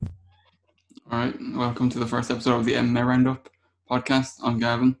All right, welcome to the first episode of the MMA Roundup Podcast. I'm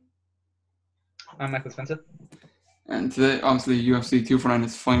Gavin, I'm Michael Spencer. and today, obviously, UFC 249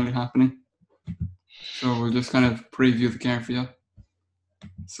 is finally happening. So we'll just kind of preview the card for you.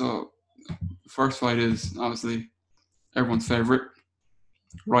 So, the first fight is obviously everyone's favorite,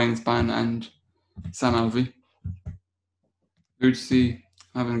 Ryan Spann and Sam Alvey. Who'd you see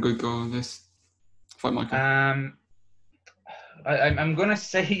having a good go at this fight, Michael? I'm gonna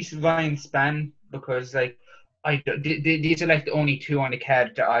say Ryan Spann because these are like the only two on the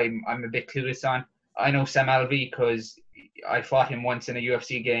card that I'm a bit clueless on. I know Sam Alvey because I fought him once in a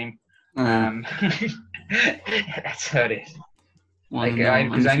UFC game. That's how it is.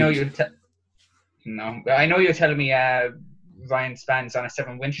 Because I know you're telling me Ryan Spann's on a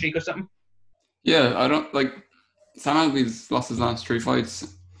 7-win streak or something. Yeah, I don't like Sam Alvey's lost his last 3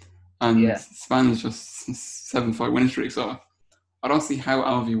 fights, and Spann is just 7-fight winning streak. So I don't see how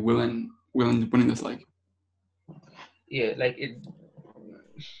Alvey will end up winning this. Like, yeah, like it.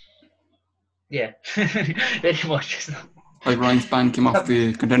 Yeah, very much. Like Ryan Spann came off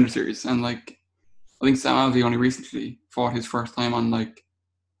the Contender Series, and like I think Sam Alvey only recently fought his first time on that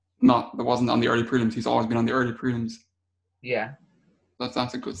wasn't on the early prelims. He's always been on the early prelims. Yeah,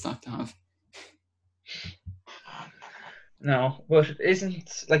 that's a good stat to have. No, but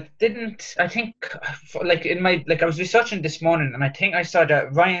didn't I think I was researching this morning and I think I saw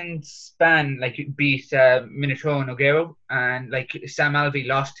that Ryan Spann beat Minotauro Nogueira and Sam Alvey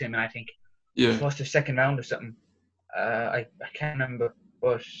lost him and I think lost the second round or something. I can't remember,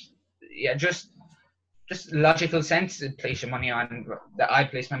 but yeah, just logical sense. Place your money on that. I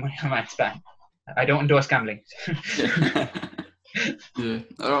place my money on Ryan Spann. I don't endorse gambling. Yeah,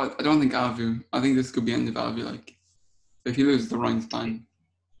 I don't think Alvey. I think this could be end of Alvey. Like, if he loses to Ryan Spann.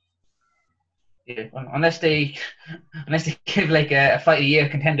 Yeah, unless they give a fight a year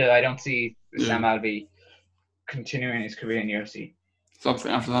contender, I don't see Sam Alvey continuing his career in UFC. So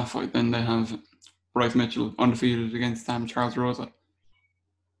obviously after that fight, then they have Bryce Mitchell undefeated against Charles Rosa.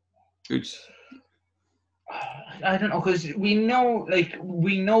 Which I don't know, because we know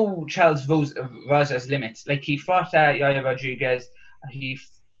Charles Rosa's limits. Like, he fought Yair Rodriguez.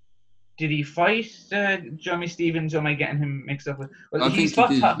 Did he fight Jeremy Stevens, or am I getting him mixed up with? Well, he's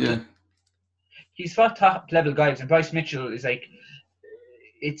fought top level guys, and Bryce Mitchell is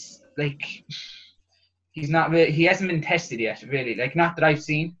he's not really, he hasn't been tested yet, really. Like, not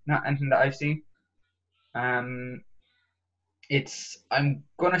anything that I've seen. I'm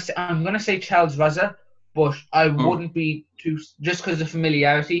gonna say Charles Rosa, but I wouldn't be too, just because of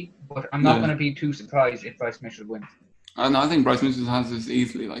familiarity. But I'm not gonna be too surprised if Bryce Mitchell wins. I think Bryce Mitchell has this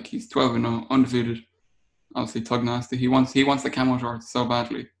easily. Like, he's 12-0, undefeated. Obviously, Tug Nasty. He wants the camo shorts so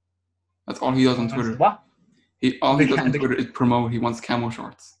badly. That's all he does on Twitter. What? All he does on Twitter is promote. He wants camo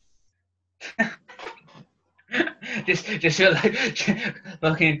shorts. just feel like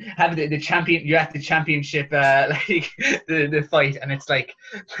fucking have the champion. You're at the championship, the fight, and it's like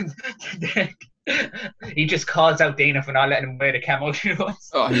he just calls out Dana for not letting him wear the camo shorts.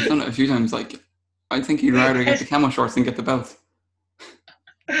 Oh, he's done it a few times. Like, I think he'd rather get the camo shorts than get the belt.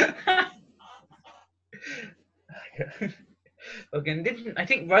 Okay, I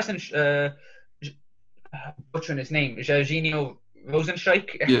think butchering his name, Jorginho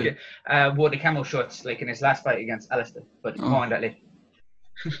Rosenstrike, wore the camo shorts in his last fight against Alistair, but more on that later.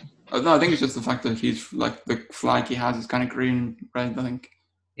 No, I think it's just the fact that he's the flag he has is kind of green and red. I think.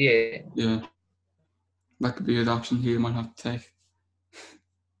 Yeah, that could be an option he might have to take.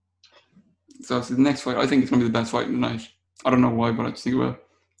 So the next fight, I think it's going to be the best fight of the night. I don't know why, but I just think it will.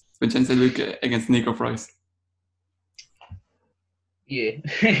 Vicente Luque against Nico Price. Yeah,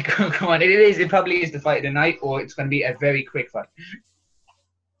 come on. It probably is the fight of the night, or it's going to be a very quick fight.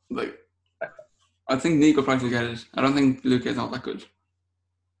 I think Nico Price will get it. I don't think Luque is not that good.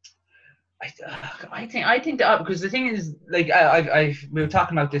 I think that, because the thing is, we were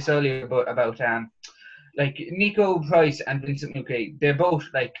talking about this earlier about Nico Price and Vincent Luque. They're both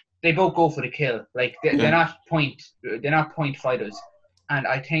they both go for the kill. They're not point fighters, and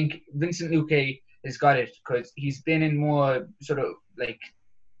I think Vincent Luque has got it because he's been in more sort of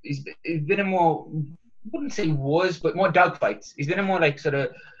he's been in more, wouldn't say wars, but more dogfights. He's been in more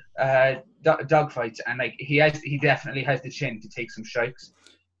dogfights, and he definitely has the chin to take some strikes.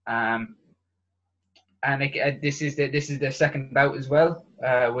 And this is their second bout as well,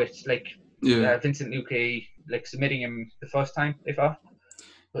 with Vincent Luque submitting him the first time they fought.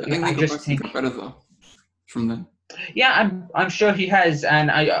 But I just think got better though from them. Yeah, I'm sure he has,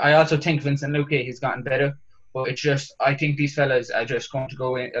 and I also think Vincent Luque has gotten better. But it's just, I think these fellas are just going to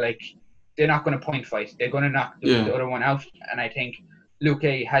go in they're not going to point fight. They're going to knock the other one out, and I think Luke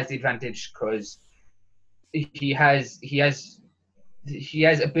has the advantage because he has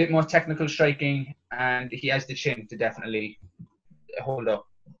a bit more technical striking, and he has the chin to definitely hold up.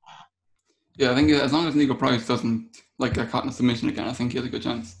 Yeah, I think as long as Nico Price doesn't get caught in a submission again, I think he has a good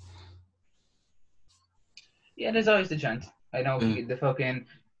chance. Yeah, there's always the chance. I know the fucking.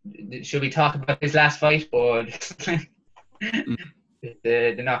 Should we talk about his last fight or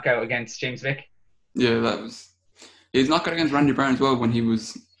the knockout against James Vick? Yeah, that was. His knockout against Randy Brown as well when he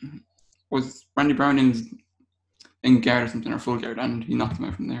was Randy Brown in guard or something, or full guard, and he knocked him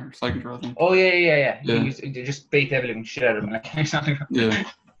out from there. Cycle draw, I think. Oh yeah. He just bait everything shit out of him. Yeah.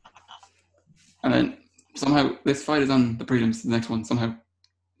 And then somehow this fight is on the prelims. The next one somehow.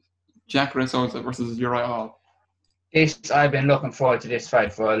 Jacare Souza versus Uriah Hall. I've been looking forward to this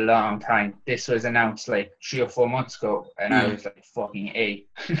fight for a long time. This was announced 3 or 4 months ago, and I was like, fucking A.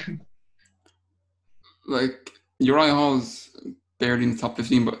 Uriah Hall's barely in the top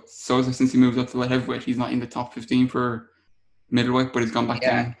 15, but Souza, since he moved up to light heavyweight, he's not in the top 15 for middleweight, but he's gone back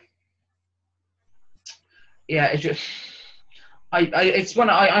down. Yeah, it's just it's one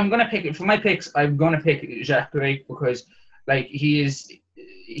I'm gonna pick it for my picks. I'm gonna pick Jacare because he's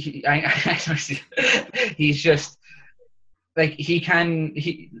just he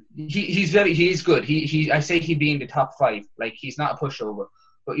is good. I say he'd be in the top 5. He's not a pushover.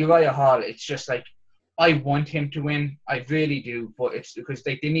 But Uriah Hall, it's just I want him to win. I really do, but it's because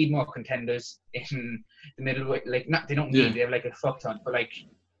they need more contenders in the middleweight. They don't need. They have a fuck ton, but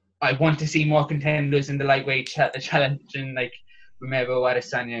I want to see more contenders in the lightweight challenging Romero,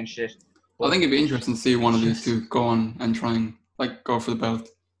 Adesanya and shit. But I think it'd be interesting to see one of these two go on and try and go for the belt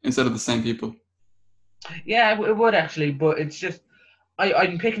instead of the same people. Yeah, it would actually, but it's just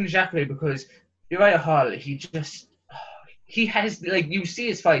I'm picking Jacare because Uriah Hall, he has you see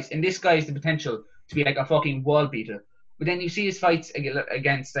his fights, and this guy has the potential to be a fucking wall beater. But then you see his fights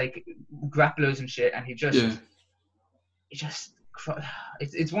against grapplers and shit, and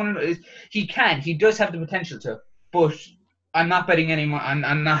it's one of those, he does have the potential to, but I'm not betting anymore.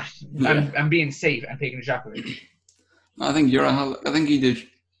 I'm being safe and picking Jacare. I think Uriah Hall, I think he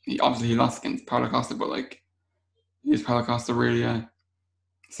lost against Paulo Costa, but is Paulo Costa really a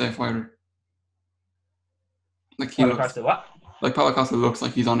safe fighter? Paulo Costa what? Paulo Costa looks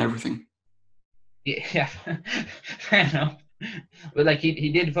like he's on everything. Yeah, fair enough. But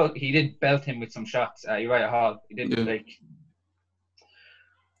he did belt him with some shots. Uriah Hall, he did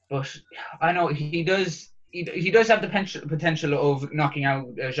but I know he does. He does have the potential of knocking out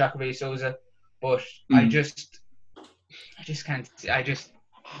Jacare Souza, but I just can't.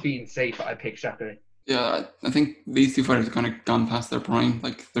 Being safe, I pick Jacare. Yeah, I think these two fighters have kind of gone past their prime.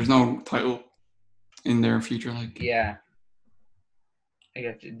 There's no title in their future. Yeah, I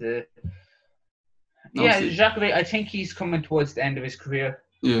get the. Yeah, Jacare. I think he's coming towards the end of his career.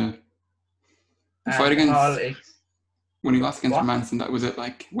 Yeah. The fight against Hall, when he lost against Hermanson, that was it.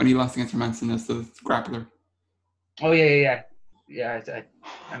 When he lost against Hermanson as the grappler. Oh yeah.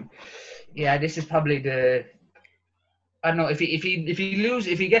 This is probably the. I don't know if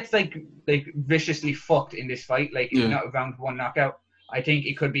he gets viciously fucked in this fight, not round 1 knockout. I think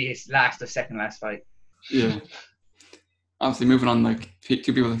it could be his last or second last fight. Yeah. Obviously, moving on, two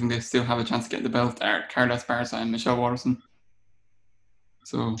people I think they still have a chance to get the belt are Carlos Barca and Michelle Waterson.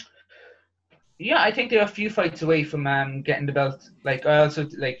 So. Yeah, I think they're a few fights away from getting the belt. I also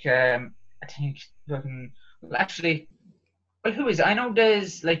I think actually, who is it? I know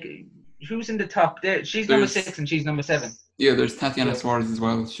there's who's in the top there. She's number 6 and she's number 7. Yeah, there's Tatiana Suarez as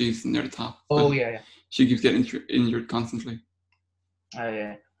well. She's near the top. Oh yeah. She keeps getting injured constantly.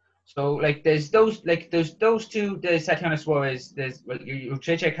 Yeah. So there's those two. There's Tatiana Suarez. There's you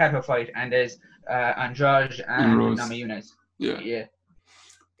check out her fight, and there's Andrade and Namajunas. Yeah.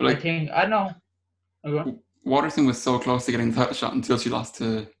 But I think I don't know. Okay. Waterson was so close to getting the title shot until she lost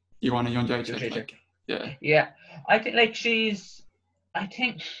to Joanna Jędrzejczyk. Yeah. I think she's. I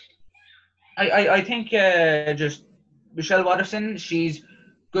think just Michelle Waterson. She's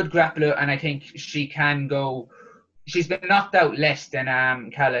good grappler, and I think she can go. She's been knocked out less than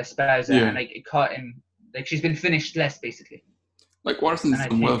Carla Esparza, and caught in she's been finished less basically. Waterson's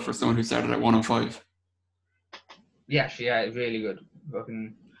done well for someone who started at 105. Yeah, really good.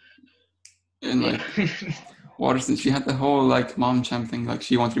 Fucking. And Waterson, she had the whole mom champ thing.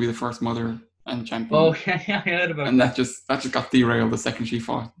 She wanted to be the first mother and champion. Oh yeah, I heard about that. And that just got derailed the second she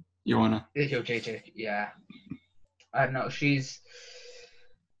fought Joanna. Yeah, I don't know. She's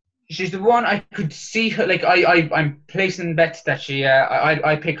the one I could see her. I'm placing bets that she.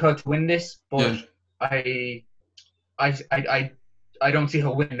 I pick her to win this, but I don't see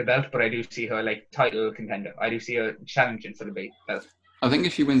her winning the belt, but I do see her title contender. I do see her challenging for the belt. I think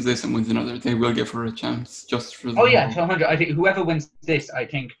if she wins this and wins another, they will give her a chance just for the. Oh yeah, 100. I think whoever wins this, I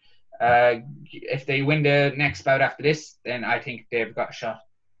think, if they win the next bout after this, then I think they've got a shot.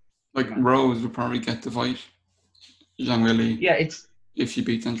 Like Rose would probably get the fight. Zhang Weili. Yeah, it's if she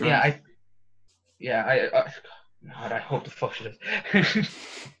beats Andrade. God, I hope the fuck she does.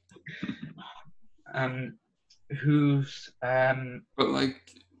 Who's But like,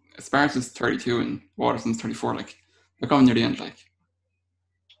 Esparza is 32 and Waterson's 34. Like, they're coming near the end. Like,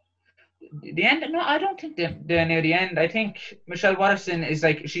 the end? No, I don't think they're near the end. I think Michelle Waterson is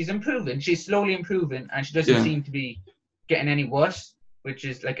like, she's improving. She's slowly improving, and she doesn't seem to be getting any worse, which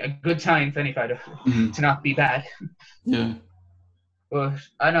is like a good sign for any fighter to not be bad. Yeah. But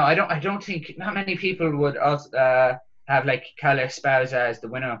I don't think not many people would also have like Carla Esparza as the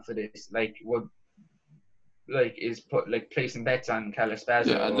winner for this. Like, would is put like placing bets on Carla Esparza.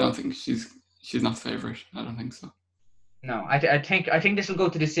 Yeah, I don't think she's not the favorite. I don't think so. No, I think this will go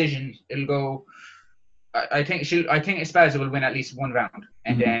to decision. It'll go. I think Esparza will win at least one round,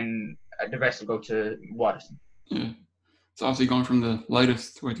 and then the rest will go to Watterson. Yeah, it's obviously going from the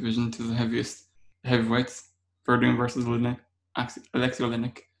lightest weight division to the heavyweights. Verdun versus Alexei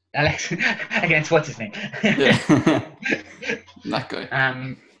Oleinik. Alex against what's his name? Yeah, that guy.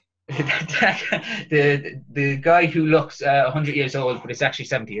 The guy who looks 100 years old, but is actually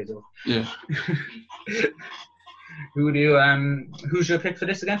 70 years old. Yeah. Who's your pick for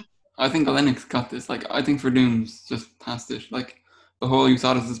this again? I think Oleinik's got this. Like, I think Verdun's just past it. Like, the whole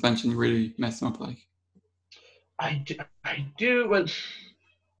USADA suspension really messed him up. Like, I do. Well,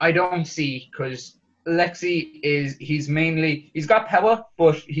 I don't see, because Alexei he's got power,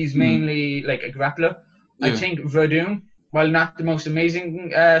 but he's mainly like a grappler. Yeah. I think Verdun, while not the most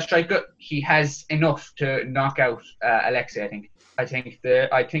amazing striker, he has enough to knock out Alexei. I think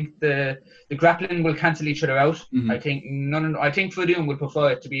the grappling will cancel each other out. I think Verdun would prefer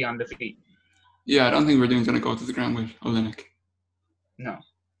it to be on the feet. Yeah, I don't think Verdun's going to go to the ground with Oleinik. No.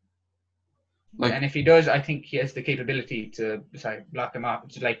 Like, and if he does, I think he has the capability to block him up,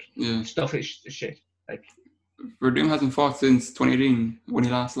 to stuff his shit. Like, Verdun hasn't fought since 2018 when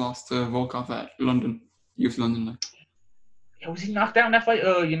he last lost to Volkov at London, UFC London. Like, yeah, was he knocked down that fight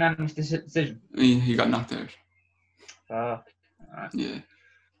or unanimous decision? He got knocked out. Fuck. Yeah,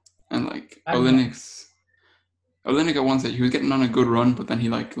 and like Oleinik at one stage he was getting on a good run, but then he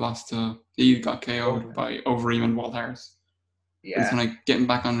he got KO'd by Overeem and Walt Harris. Yeah, he's kind of getting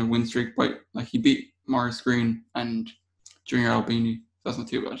back on a win streak. But like, he beat Morris Green and Junior Albini. That's not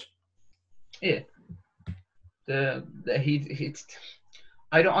too bad. Yeah,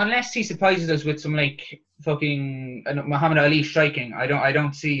 I don't, unless he surprises us with some like fucking Muhammad Ali striking. I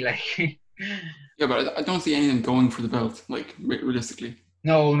don't see like. Yeah, but I don't see anything going for the belt, like, realistically.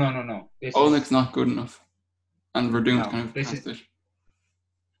 No. Oleinik's not good enough. And Verdun's kind of past it.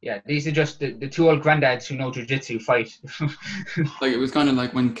 Yeah, these are just the two old granddads who know jiu-jitsu fight. Like, it was kind of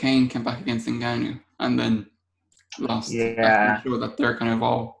like when Kane came back against Ngannou and then lost. Yeah. I'm sure that they're kind of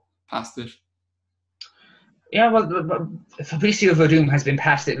all past it. Yeah, well, Fabricio Verdun has been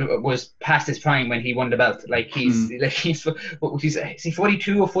was past his prime when he won the belt. Like, is he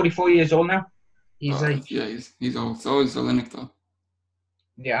 42 or 44 years old now? He's old. So is Oleinik, though.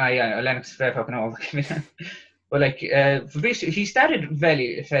 Yeah, Oleinik's very fucking old. But like, Fabricio, he started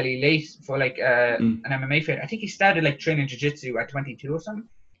fairly late for like an MMA fight. I think he started like training jiu-jitsu at 22 or something.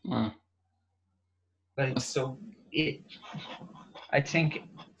 Wow. Like, I think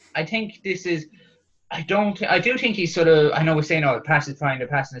this is. I do think he's sort of. I know we're saying, past his prime, they're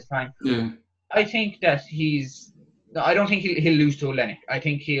passing his prime. Yeah. I think that I don't think he'll lose to Oleinik. I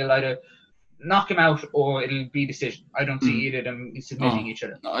think he'll either knock him out or it'll be decision. I don't see either of them submitting each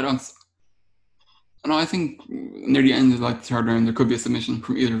other. No, I don't. No, I think near the end of like the third round there could be a submission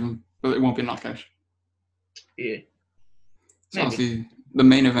from either of them, but it won't be a knockout. Yeah. So obviously the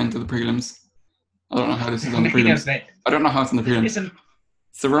main event of the prelims. I don't know how this is on the prelims. I don't know how it's on the prelims.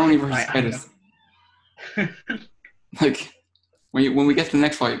 Cerrone versus Pettis. Like, when we get to the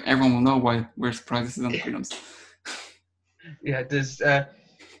next fight, everyone will know why we're surprised this is on the prelims. Yeah, does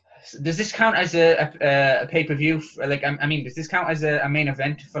this count as a pay-per-view? Like, I mean, does this count as a main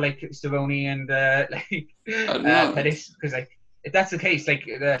event for like Cerrone and Pettis? Because like, if that's the case, like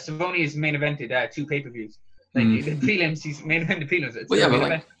Cerrone is main evented 2 pay-per-views. Like the prelims, he's main evented prelims.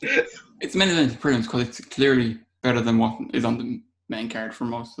 It's main evented prelims because it's clearly better than what is on the main card for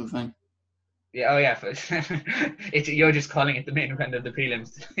most of the time. Yeah, you're just calling it the main event of the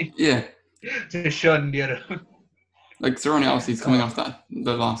prelims. Yeah. To shun the other. Like, Cerrone obviously is coming off the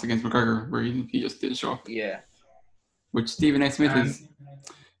loss against McGregor where he just didn't show up. Yeah. Which Stephen A. Smith is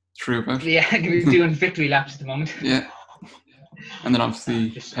true about. Yeah, he's doing victory laps at the moment. Yeah. And then obviously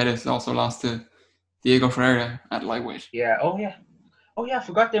Pettis also lost to Diego Ferreira at lightweight. Yeah. Oh yeah. I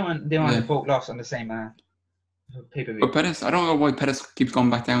forgot they won both lost on the same pay-per-view. But Pettis, I don't know why Pettis keeps going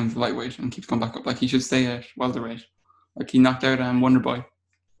back down to lightweight and keeps going back up. Like, he should stay at welterweight. Like, he knocked out Wonderboy.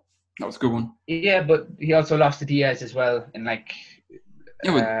 That was a good one. Yeah, but he also lost to Diaz as well. And like,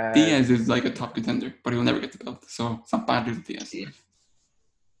 yeah, but Diaz is like a top contender, but he'll never get the belt. So it's not bad to lose Diaz. Yeah.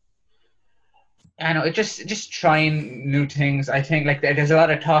 I know, it just trying new things. I think like there's a lot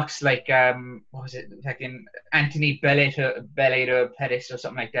of talks like what was it, like in Anthony Belleto Pettis or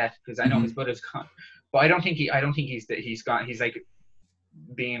something like that, because I know his brother's gone, but I don't think he's gone. He's like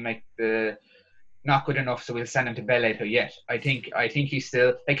being like the not good enough, so we'll send him to Belleto yet. I think he's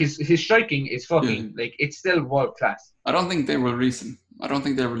still like his striking is fucking like it's still world class. I don't think they will release him. I don't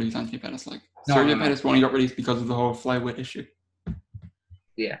think they'll release Anthony Pettis. Like Sergio Pettis only got released because of the whole flyweight issue.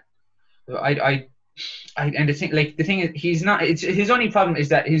 Yeah. And the thing is, he's not. His only problem is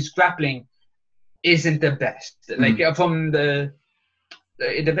that his grappling isn't the best. Like from the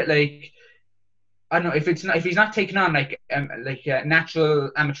bit like I don't know if he's not taking on like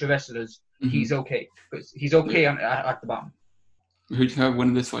natural amateur wrestlers, he's okay because he's okay at the bottom. Who do you have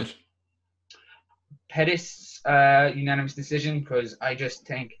winning this fight? Pettis, unanimous decision, because I just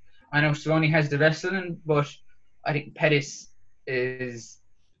think I know Cerrone has the wrestling, but I think Pettis is.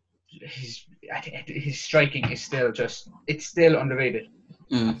 His striking is still underrated.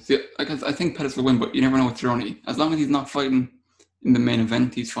 Yeah, see, I think Pettis will win, but you never know with Cerrone. As long as he's not fighting in the main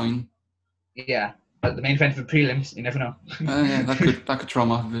event, he's fine. Yeah, but the main event for prelims, you never know. Yeah, that could throw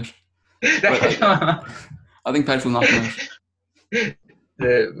him off a bit. I think Pettis will knock him out.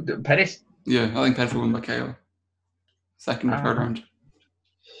 The Pettis? Yeah, I think Pettis will win by KO. Second or third round.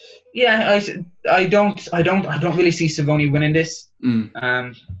 Yeah, I don't really see Cerrone winning this.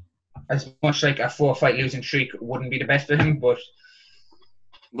 As much like a 4-fight losing streak wouldn't be the best for him, but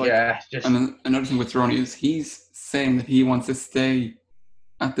And another thing with Cerrone is he's saying that he wants to stay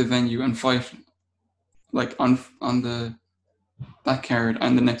at the venue and fight like on that card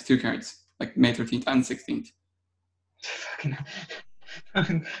and the next two cards, like May 13th and 16th.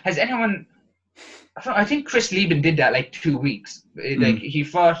 Has anyone? I think Chris Lieben did that like 2 weeks. Like he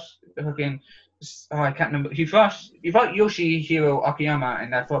fought fucking. Oh, I can't remember. He fought Yoshihiro Akiyama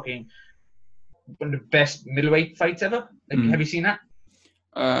in that fucking one of the best middleweight fights ever. Like, have you seen that?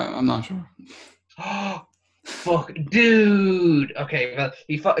 I'm not sure. Oh, fuck, dude. Okay, well,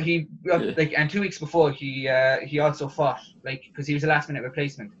 like, and 2 weeks before he also fought like because he was a last minute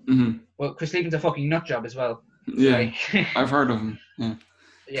replacement. Well, Chris Lieben's a fucking nut job as well. Yeah, like, I've heard of him. Yeah.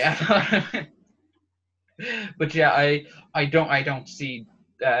 Yeah. But yeah, I don't see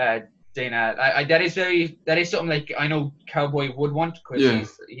Dana. That is something like I know Cowboy would want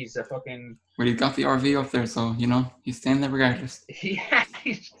because he's a fucking. Well, he's got the RV up there, so you know he's staying there regardless. Yeah,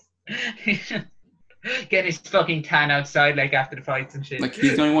 he's getting his fucking tan outside like after the fights and shit. Like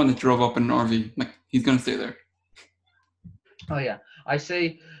he's the only one that drove up in an RV. Like he's gonna stay there. Oh yeah, I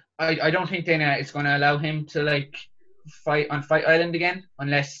don't think Dana is gonna allow him to like fight on Fight Island again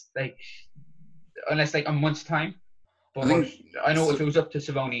unless like a month's time. But I know if it was up to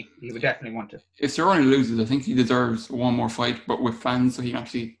Cerrone, he would definitely want to. If Cerrone loses, I think he deserves one more fight, but with fans, so he can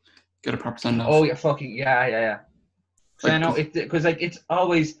actually get a proper send-off. Oh yeah, fucking yeah. Like, I know because like it's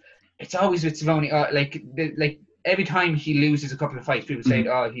always with Cerrone. Like every time he loses a couple of fights, people say,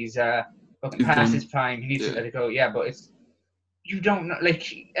 "Oh, he's fucking past his prime. He needs to let it go." Yeah, but you don't know like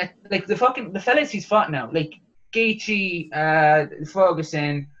the fellas he's fought now, like Gaethje,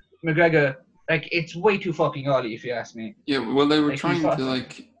 Ferguson, McGregor. Like, it's way too fucking early, if you ask me. Yeah, well, they were trying to,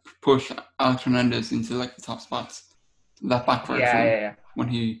 like, push Alex Hernandez into, like, the top spots. That backfired. Yeah. When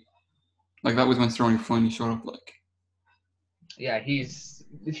he... Like, that was when Cerrone finally showed up, like... Yeah, is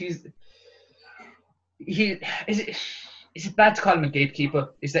it bad to call him a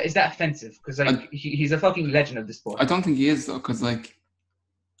gatekeeper? Is that offensive? Because, like, he's a fucking legend of the sport. I don't think he is, though, because, like...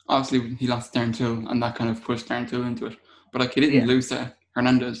 Obviously, he lost Darren Till, and that kind of pushed Darren Till into it. But, like, he didn't lose to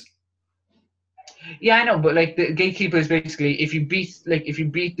Hernandez. Yeah, I know, but like the gatekeeper is basically if you beat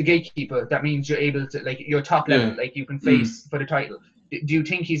the gatekeeper, that means you're able to like you're top level, like you can face for the title. Do you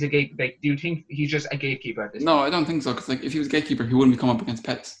think he's do you think he's just a gatekeeper at this point? I don't think so. Because like if he was gatekeeper, he wouldn't be coming up against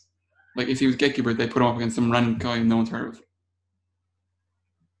Pettis. Like if he was gatekeeper, they put him up against some random guy no one's heard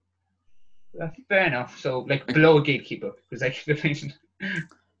of. Fair enough. So like below a gatekeeper, because like the patient.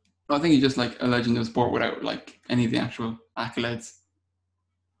 I think he's just like a legend of sport without like any of the actual accolades.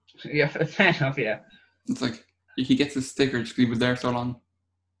 Yeah, fair enough, yeah. It's like, he gets a sticker just because he was there so long.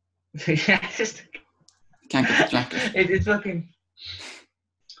 Yeah, just... Can't get the jacket. It's fucking...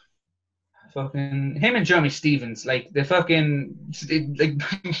 Fucking him and Jeremy Stevens, like the fucking like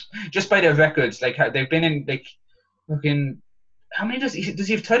just by their records, like how they've been in like fucking. How many does he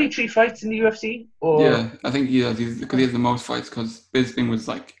have? 33 fights in the UFC? Or Yeah, I think he does. Because he has the most fights. Because Bisping was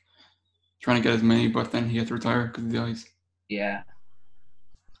like trying to get as many, but then he had to retire because of the eyes. yeah.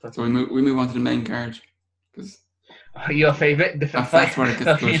 So we move on to the main card because Your favorite, the fight. that's where it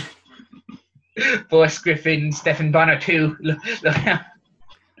gets good. Boris Griffin, Stephen Bonner too. Like,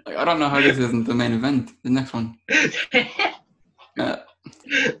 I don't know how this isn't the main event. The next one.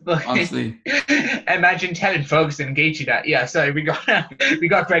 Honestly, imagine telling Ferguson and Gaethje that. Yeah, sorry, we got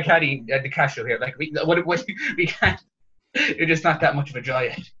Greg Hardy at the cash show here. Like we can't. It's just not that much of a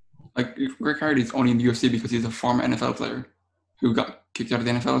joy. Like Greg Hardy's only in the UFC because he's a former NFL player who got kicked out of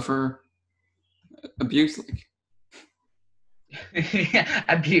the NFL for abuse. Like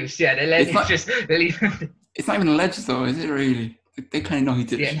abuse. Yeah, it's not even alleged though, is it really? They kind of know he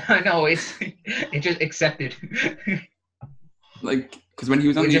did it. Yeah, no, it's just accepted. Like, because when he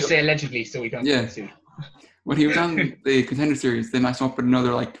was on just say allegedly, so we don't get sued. When he was on the Contender Series, they matched up with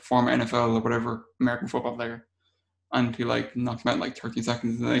another like former NFL or whatever American football player, and he like knocked him out in like 13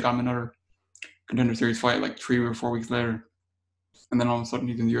 seconds, and then they got him another Contender Series fight like 3 or 4 weeks later, and then all of a sudden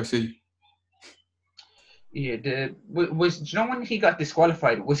he's in the UFC. Yeah, do you know when he got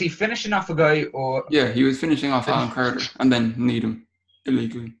disqualified? Was he finishing off a guy or? Yeah, he was finishing off Alan Carter and then kneed him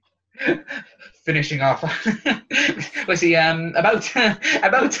illegally. Finishing off. Was he about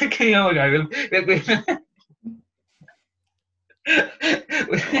to KO a guy?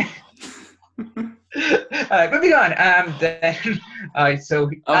 Moving on. Then, so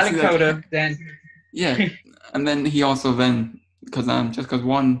Alan Carter then. Yeah, and then he also then because just because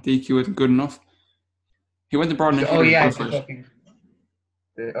one DQ isn't good enough. He went to brought an inhaler.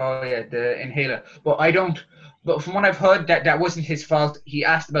 The inhaler. But from what I've heard, that wasn't his fault. He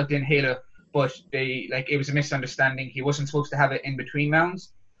asked about the inhaler, but it was a misunderstanding. He wasn't supposed to have it in between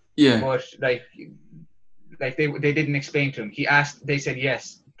rounds. Yeah. But they didn't explain to him. He asked, they said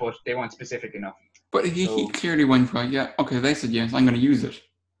yes, but they weren't specific enough. But he clearly went for it. Yeah. Okay, they said yes. I'm going to use it.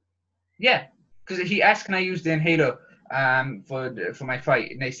 Yeah, because he asked, "Can I use the inhaler for my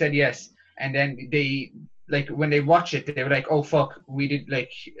fight?" And they said yes. And then they. Like when they watch it, they were like, "Oh fuck, we did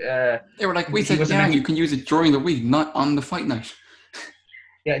like." They were like, "We said you can use it during the week, not on the fight night."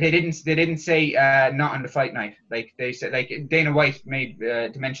 Yeah, they didn't say not on the fight night. Like they said, like Dana White made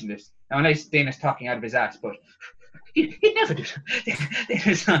to mention this. Now, unless Dana's talking out of his ass, but he never did. He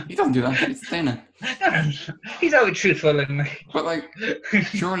doesn't do that. It's Dana. No, he's always truthful and. But like,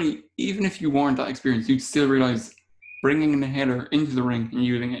 surely, even if you weren't that experienced, you'd still realize bringing an inhaler into the ring and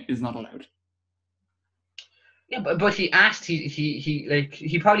using it is not allowed. Yeah, but he asked.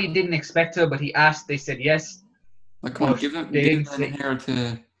 He probably didn't expect to, but he asked. They said yes. Like, come on, give an inhaler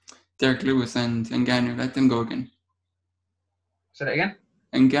to Derek Lewis and Ngannou. Let them go again. Say that again.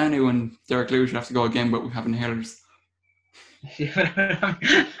 Ngannou and Derek Lewis should have to go again, but we have inhalers. You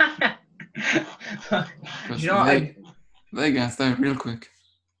know, they gassed out real quick.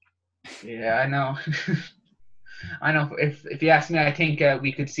 Yeah, I know. I know. If you ask me, I think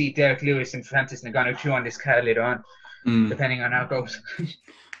we could see Derek Lewis and Francis Ngannou 2 on this card later on, depending on how it goes.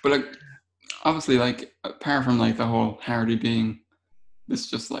 But like, obviously, like apart from like the whole Hardy being this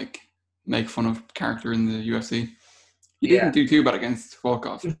just like make fun of character in the UFC, he didn't do too bad against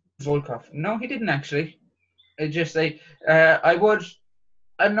Volkov. No, he didn't actually. It just like I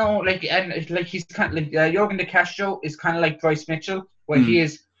know like he's kind of like Jorgen De Castro is kind of like Bryce Mitchell, where he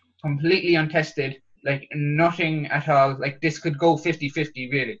is completely untested. Like, nothing at all. Like, this could go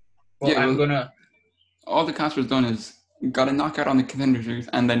 50-50, really. But all the Castro's done is got a knockout on the Contender Series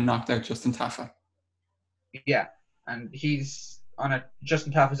and then knocked out Justin Tafa. Yeah. And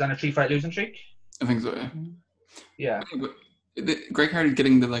Justin Tafa's on a 3-fight losing streak? I think so, yeah. Yeah. Greg Hardy's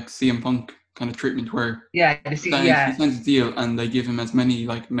getting the, like, CM Punk kind of treatment where... Yeah, he signs a deal and they give him as many,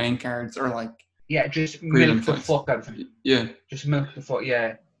 like, main cards or, like... Yeah, just milk the fuck out of him. Yeah. Just milk the fuck,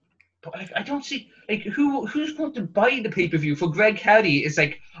 yeah. But like, I don't see like who's going to buy the pay-per-view for Greg Hardy. It's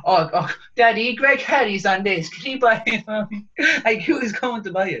like, oh, Daddy, Greg Hardy's on this. Can you buy it for me? Like, who is going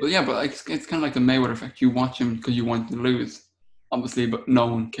to buy it? Well, yeah, but like, it's kind of like the Mayweather effect. You watch him because you want to lose, obviously, but no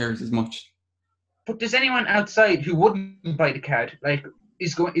one cares as much. But there's anyone outside who wouldn't buy the card? Like,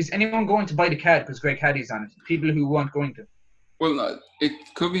 is anyone going to buy the card because Greg Hardy's on it? People who weren't going to. Well, it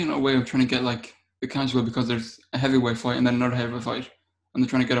could be in a way of trying to get like the casual because there's a heavyweight fight and then another heavyweight fight. And they're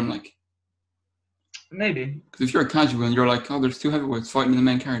trying to get him like... Maybe. Because if you're a casual and you're like, oh, there's 2 heavyweights fighting in the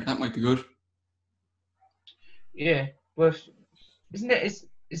main card, that might be good. Yeah, but isn't it?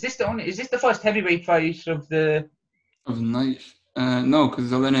 Is this the first heavyweight fight of the night? No,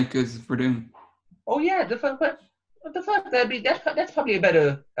 because Olenek is Verdun. Oh yeah, what the fuck? That's probably a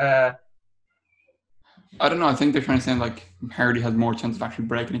better. I don't know. I think they're trying to say like Hardy has more chance of actually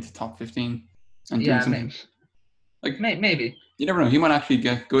breaking into top 15 and doing something. Maybe. You never know. He might actually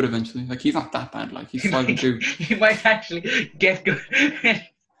get good eventually. Like he's not that bad. Like he's 5-2. He might actually get good.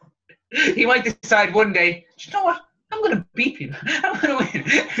 He might decide one day, you know what? I'm gonna beat people. I'm gonna win.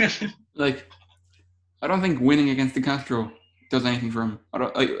 Like, I don't think winning against De Castro does anything for him.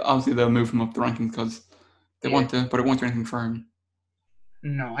 Obviously, they'll move him up the rankings because they want to, but it won't do anything for him.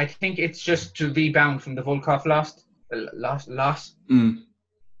 No, I think it's just to rebound from the Volkov loss.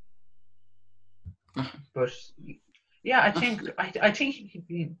 But yeah, I think he could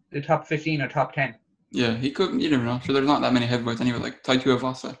be the top 15 or top 10. Yeah, he could. You never know. Sure, there's not that many heavyweights anyway. Like Tai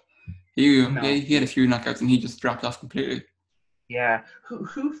Tuivasa, he had a few knockouts and he just dropped off completely. Yeah,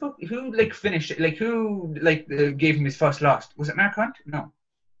 who like finished like who like gave him his first loss? Was it Mark Hunt? No.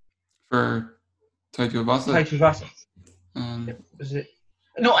 For Tai Tuivasa. Tai Tuivasa. Was it?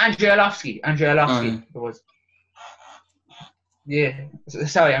 No, Andrei Arlovski. It was. Yeah.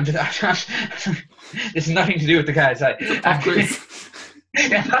 Sorry, I'm just. This has nothing to do with the cards.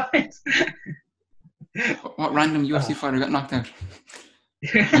 What random UFC fighter got knocked out?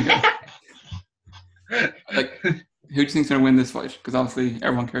 Like, who do you think's going to win this fight? Because obviously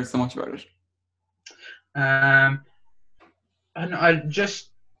everyone cares so much about it. I don't know.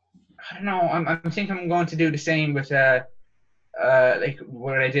 I think I'm going to do the same with like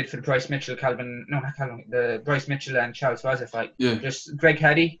what I did for the the Bryce Mitchell and Charles Raza fight. Yeah. Just Greg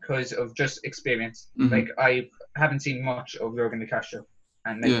Haddy because of just experience. Mm-hmm. Like I haven't seen much of Rogan De Castro,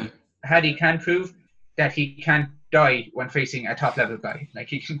 and Haddy can prove that he can't die when facing a top level guy. Like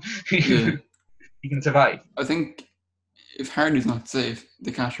he can survive. I think if Hardy's not safe,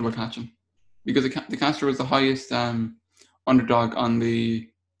 De Castro will catch him because De Castro was the highest underdog on the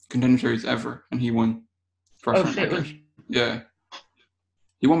Contender Series ever, and he won. Yeah.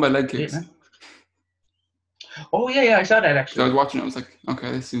 He won by leg kicks. Oh, yeah, I saw that actually. So I was watching it, I was like,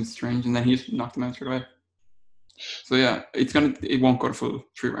 okay, this seems strange. And then he just knocked him out straight away. So yeah, it won't go to full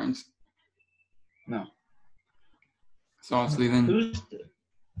 3 rounds. No. So obviously then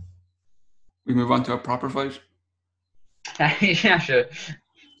we move on to a proper fight. Yeah, sure.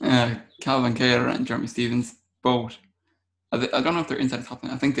 Calvin Kattar and Jeremy Stephens, both. I don't know if they're inside the top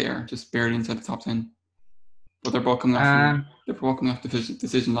 10. I think they are, just barely inside the top 10. But they're both coming off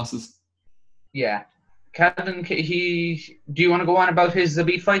decision losses. Yeah. Calvin, do you want to go on about his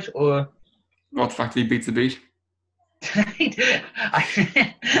Zabit fight or? What, the fact that he beats Zabit?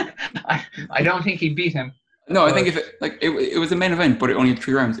 I don't think he beat him. No, I think if it was a main event, but it only had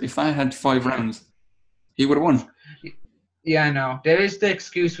 3 rounds. If that had 5 rounds, he would have won. Yeah, I know. There is the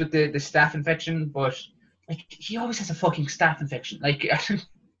excuse with the staph infection, but like he always has a fucking staph infection. Like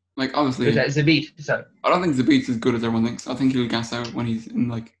obviously, Zabit. Sorry. I don't think Zabit's as good as everyone thinks. I think he'll gas out when he's in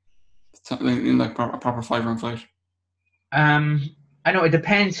a proper 5-round fight. I know it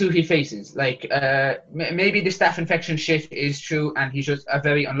depends who he faces. Like, maybe the staph infection shit is true, and he's just a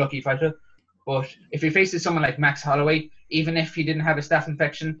very unlucky fighter. But if he faces someone like Max Holloway, even if he didn't have a staph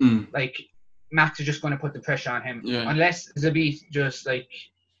infection, like Max is just going to put the pressure on him. Yeah. Unless Zabit just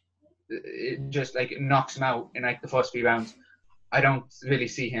knocks him out in like the first 3 rounds, I don't really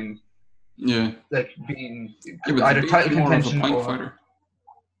see him. Yeah. Like being either title contention or fighter.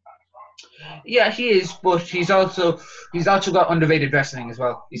 Yeah, he is, but he's also got underrated wrestling as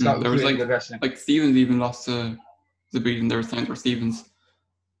well. He's got really good wrestling. Like Stevens even lost to Zabit, and there was times where Stevens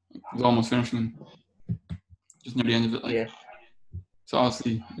was almost finishing him, just near the end of it. Yeah. So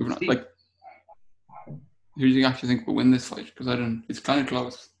obviously, who do you actually think will win this fight? Because it's kind of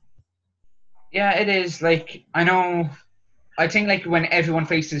close. Yeah, it is. Like I know. I think like when everyone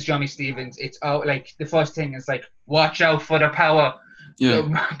faces Johnny Stevens, it's like the first thing is like watch out for the power.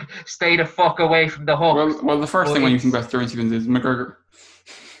 Yeah. Stay the fuck away from the hook. Well, the first thing when you think about Johnny Stevens is McGregor.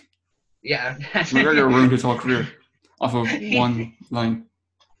 Yeah. McGregor ruined his whole career off of one line.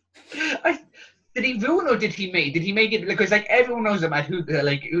 Did he ruin or did he make? Did he make it? Because like everyone knows about who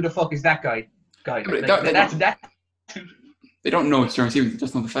the fuck is that guy? Yeah, they don't know it's Johnny Stevens. They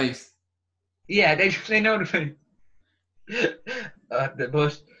just know the face. Yeah, they know the face.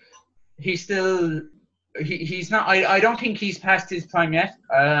 But he's still. He's not. I don't think he's past his prime yet.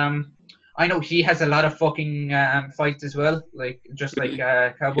 I know he has a lot of fucking fights as well. Like just like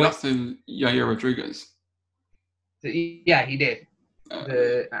Cowboy. He lost to Yair Rodriguez. Yeah, he did.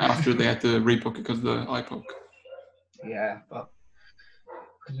 After they had to rebook it because of the eye poke. Yeah, but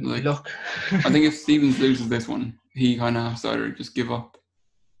look. I think if Stevens loses this one, he kind of has to either just give up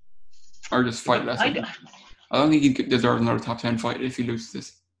or just fight less. I don't think he deserves another top 10 fight if he loses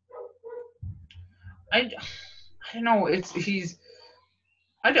this. I don't know. I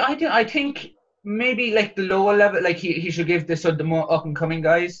think maybe like the lower level, like he should give the more up and coming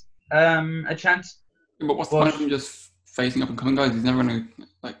guys a chance. But what's the point of him just facing up and coming guys? He's never gonna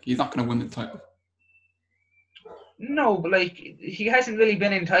he's not gonna win the title. No, but like he hasn't really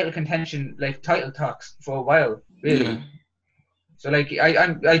been in title contention, like title talks for a while, really. Yeah. So like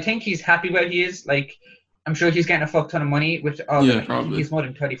I think he's happy where he is. Like I'm sure he's getting a fuck ton of money, which probably. he's more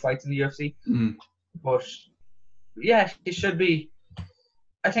than 30 fights in the UFC. Mm. But yeah, he should be.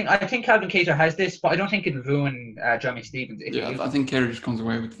 I think Calvin Kattar has this, but I don't think it'll ruin Jeremy Stephens. I think Kattar just comes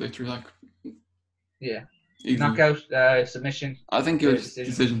away with the victory, like. Yeah. Easily. Knockout, submission. I think it was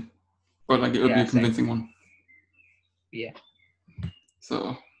decision, but like it would be a convincing one. Yeah.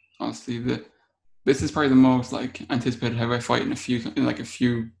 So honestly, this is probably the most like anticipated heavyweight fight in a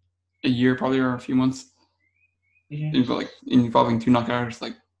year probably, or a few months. Yeah. Involving two knockouts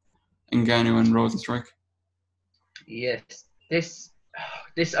like Ngannou and Rosenstrike. Yes. This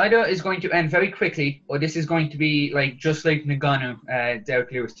either is going to end very quickly, or this is going to be like just like Ngannou,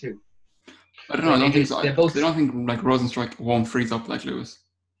 Derek Lewis too. I don't know. I don't think so. I don't think like Rosenstrike won't freeze up like Lewis.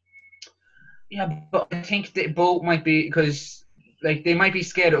 Yeah, but I think they both might be, because like they might be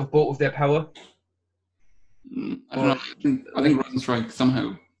scared of both of their power. I don't know. I think Rosenstrike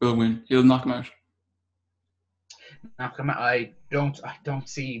somehow will win. He'll knock him out. I don't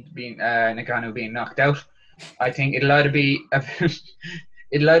see Ngannou being knocked out. I think it'll either be a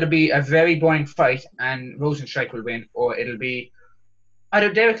very boring fight and Rosenstrike will win, or it'll be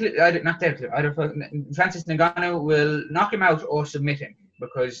either Francis Ngannou will knock him out or submit him,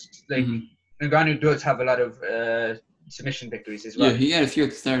 because like Ngannou does have a lot of submission victories as well. Yeah, he had a few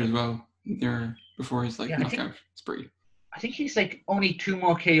at the start as well there before his knockout spree. I think he's like only 2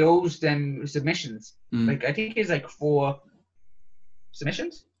 more KOs than submissions. Like I think he's like 4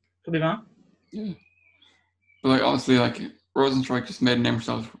 submissions. Could be wrong. Yeah. But like obviously like Rosenstrike just made a name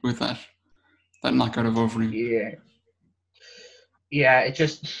for himself with that knockout of Overeem. Yeah. Yeah, it's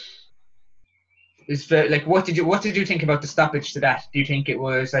very, like what did you think about the stoppage to that? Do you think it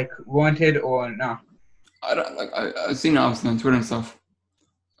was like warranted or not? I've seen it obviously on Twitter and stuff.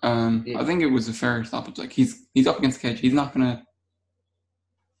 I think it was a fair stoppage. Like he's up against the cage. He's not gonna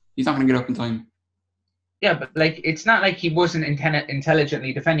get up in time. Yeah, but like it's not like he wasn't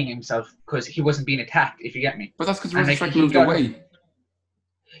intelligently defending himself because he wasn't being attacked. If you get me. But that's because Rosenstrike moved away.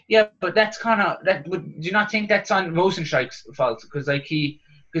 Yeah, but that's kind of that. Do you not think that's on Rosenstrike's fault? Because like he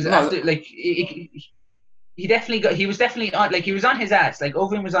was definitely on, like he was on his ass. Like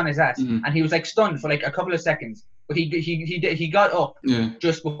Overeem was on his ass, and he was like stunned for like a couple of seconds. But he got up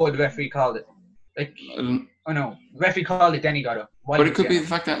just before the referee called it. Like the referee called it, then he got up. But it could be the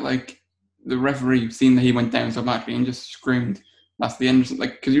fact that like the referee seen that he went down so badly and just screamed, "That's the end!"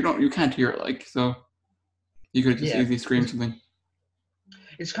 Like because you can't hear it. Like so, you could just easily scream something.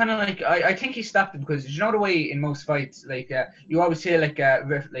 It's kind of like I think he stopped it because you know the way in most fights, like you always hear like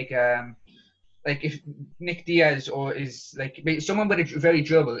if Nick Diaz or is like someone with a very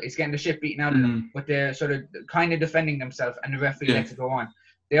dribble is getting the shit beaten out of them, but they're sort of kind of defending themselves and the referee lets it go on.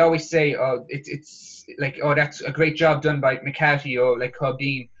 They always say, "Oh, it's like that's a great job done by McCarthy or like Cobb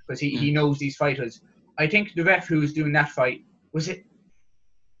Dean because he knows these fighters." I think the ref who was doing that fight was it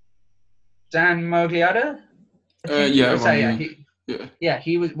Dan Margliotta?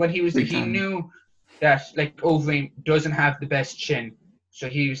 He was when he was he knew that like Overeem doesn't have the best chin, so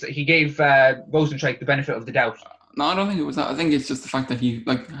he gave Rosenstrike the benefit of the doubt. No, I don't think it was that. I think it's just the fact that he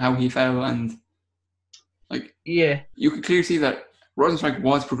like how he fell and like you could clearly see that Rosenstrike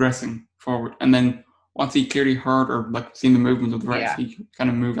was progressing forward, and then once he clearly heard or like seen the movement of the refs, he kind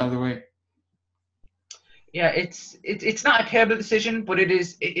of moved out of the way. Yeah, it's not a terrible decision, but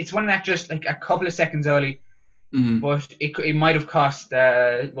it's one that just like a couple of seconds early. But it might have cost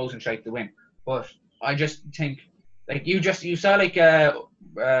Rosenstrike the win. But I just think like you saw like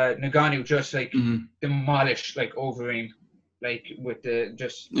Ngannou just like demolish like Overeem, like with the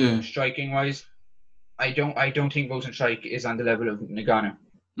just striking wise. I don't think Rosenstrike is on the level of Ngannou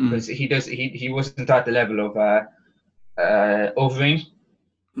because he wasn't at the level of Overeem.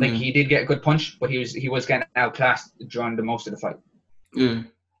 Like he did get a good punch, but he was getting outclassed during the most of the fight. Yeah.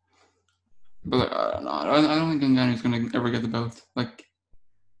 But I don't think Ngannou's going to ever get the belt. Like,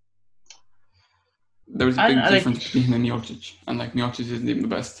 there was a big difference between him and Miocic, and like Miocic isn't even the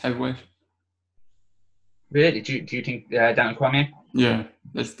best heavyweight. Really? Do you think Daniel Cormier? Yeah,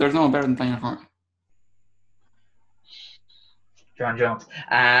 there's no one better than Daniel Cormier. John Jones.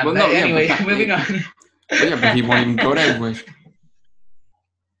 Moving on. But he won't even go to heavyweight.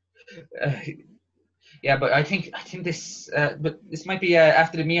 Yeah, but I think this but this might be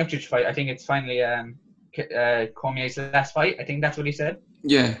after the Miocic fight. I think it's finally Cormier's last fight. I think that's what he said.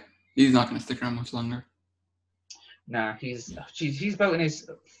 Yeah, he's not going to stick around much longer. Nah, he's about in his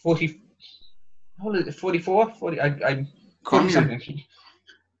 40. How old is it? 44? 40. I'm 40 Cormier? something.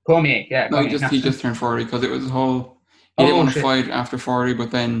 Cormier, yeah. No, Cormier, he just turned 40 because it was the whole. He didn't want to fight after 40,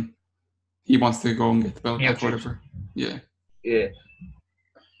 but then he wants to go and get the belt back, whatever. Yeah. Yeah.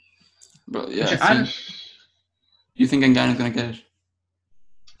 But yeah, so you think Ngannou's going to get it?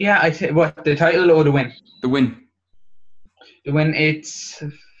 Yeah, I think what, the title or the win? The win. The win. It's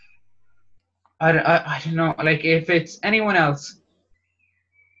I don't know. Like if it's anyone else.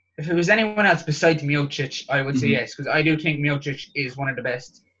 If it was anyone else besides Miocic, I would say yes, because I do think Miocic is one of the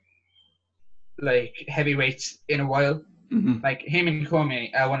best, like, heavyweights in a while. Like him and Cormier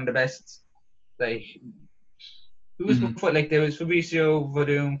are one of the best. Like, who was before? Like there was Fabricio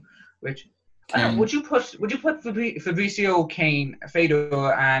Verdum, which I don't know. Would you put Fabricio, Kane,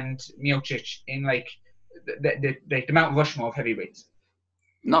 Fedor, and Miocic in like the Mount Rushmore of heavyweights?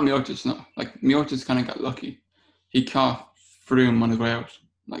 Not Miocic, no. Like Miocic kind of got lucky. He caught Verdum on his way out.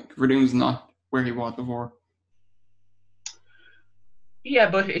 Like Verdum's not where he was before. Yeah,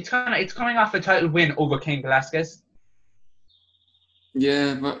 but it's coming off a title win over Cain Velasquez.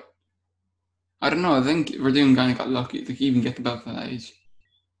 Yeah, but I don't know. I think Verdum kind of got lucky to even get the belt at that age.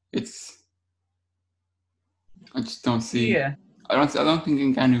 I just don't see. Yeah. I don't think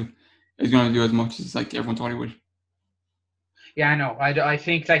Ngannou is going to do as much as like everyone thought he would. Yeah, I know. I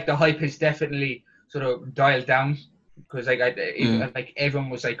think like the hype is definitely sort of dialed down because like like everyone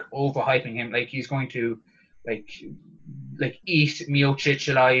was like overhyping him. Like he's going to like eat Miocic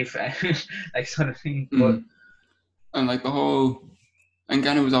alive, like sort of thing. But and like the whole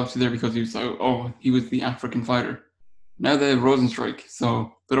Ngannou was obviously there because he was the African fighter. Now they have Rosenstrike,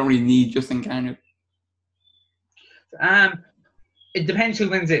 so they don't really need just Ngannou. It depends who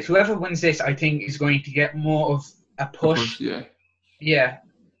wins this. Whoever wins this, I think, is going to get more of a push. Yeah.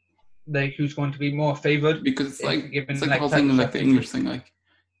 Like who's going to be more favoured? Because it's like the whole thing, like the English thing. Like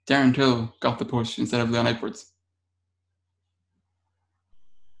Darren Till got the push instead of Leon Edwards.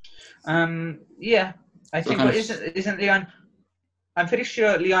 Yeah, I think. But isn't Leon? I'm pretty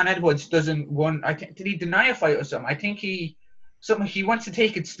sure Leon Edwards doesn't want. I think did he deny a fight or something? I think he wants to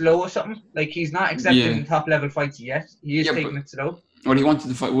take it slow or something. Like he's not accepting top level fights yet. He is taking it slow. Well, he wanted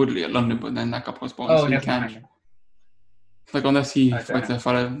to fight Woodley at London, but then that got postponed. Oh, so he can't. Like unless he fights a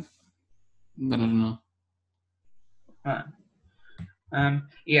fight, then I don't know.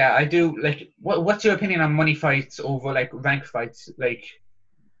 Yeah, I do. Like, what's your opinion on money fights over like rank fights? Like,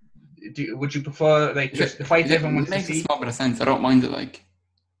 would you prefer like just the fights everyone wants to see? It makes a small bit of sense. I don't mind it. Like,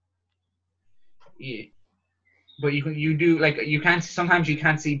 yeah, but you do like you can't. Sometimes you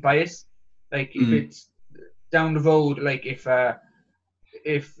can't see bias. Like if it's down the road, like if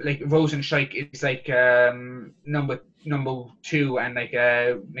like Rosenstrike is like number 2 and like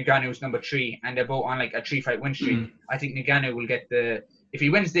Ngannou's number 3 and they're both on like a 3-fight win streak, I think Ngannou will get if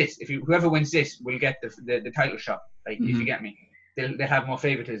he wins this, whoever wins this will get the title shot. Like if you get me, they'll have more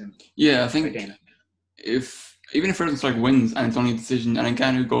favoritism. Yeah, I think even if Rosenstrike wins and it's only a decision and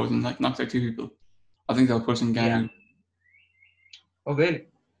Ngannou goes and like knocks out 2 people, I think they'll push Ngannou. Yeah. Oh really?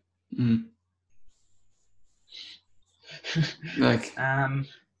 Like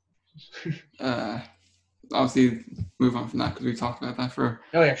obviously move on from that because we talked about that for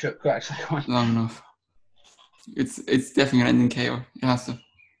sure, correct. long enough. It's definitely gonna end in KO. It has to.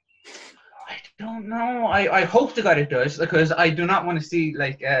 I don't know. I hope to God it does because I do not want to see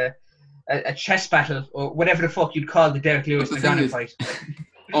like a chess battle or whatever the fuck you'd call the Derek Lewis Ngannou fight.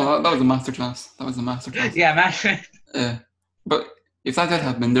 That was a masterclass. Yeah, master. But if that did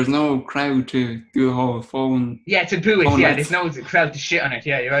happen, there's no crowd to do the whole phone. Yeah, to boo it. Yeah, there's no crowd to shit on it.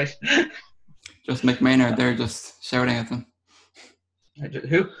 Yeah, you're right. Just McMaynard there, just shouting at them.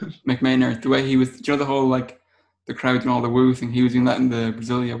 Who? McMaynard. The way he was, do you know the whole like the crowd and all the woo thing? He was doing that in the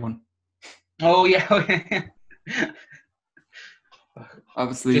Brasilia one. Oh yeah.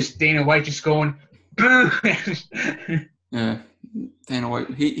 Obviously, just Dana White just going boo. Yeah, Dana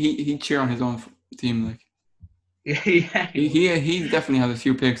White. He cheer on his own team like. Yeah. He definitely has a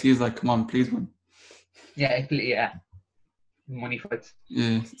few picks. He's like, come on, please win. Yeah. Money fights.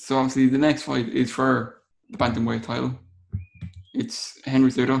 Yeah. So obviously the next fight is for the bantamweight title. It's Henry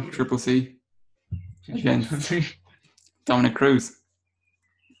Cejudo, Triple C, against Dominic Cruz.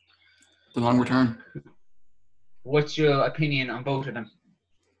 The long return. What's your opinion on both of them?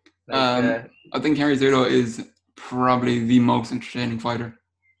 I think Henry Cejudo is probably the most entertaining fighter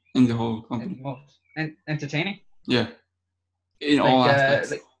in the whole company. Entertaining? Yeah. In all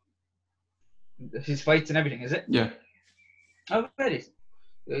aspects. his fights and everything, is it? Yeah. Oh, really?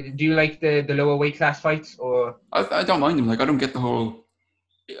 Do you like the lower weight class fights, or? I don't mind them. Like, I don't get the whole.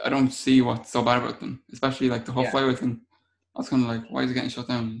 I don't see what's so bad about them, especially like the whole Yeah. flyweight thing. I was kind of like, why is it getting shut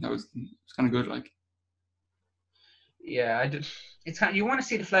down? It's kind of good. Like, Yeah, it's kind. You want to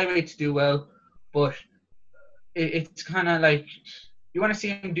see the flyweights do well, but it's kind of like you want to see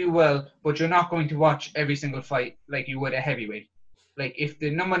him do well, but you're not going to watch every single fight like you would a heavyweight. Like if the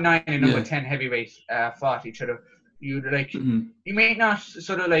number 9 and number 10 heavyweight fought each other, you'd like you may not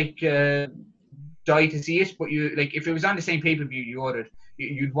sort of like die to see it, but you like if it was on the same pay-per-view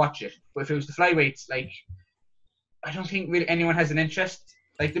you'd watch it. But if it was the flyweights, like I don't think really anyone has an interest.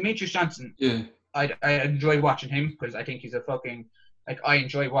 Like Demetrius Johnson, I enjoy watching him because I think he's a fucking like I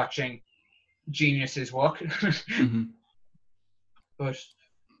enjoy watching geniuses work. But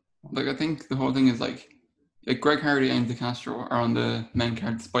like I think the whole thing is like Greg Hardy and De Castro are on the main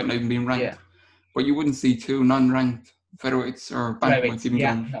card despite not even being ranked. Yeah. But you wouldn't see 2 non-ranked featherweights or bantamweights even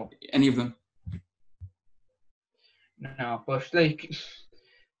going any of them. No, but like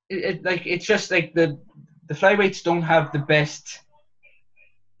it's just like the flyweights don't have the best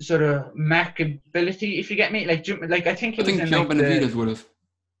sort of markability, if you get me. Like I think Joe Benavidez would have.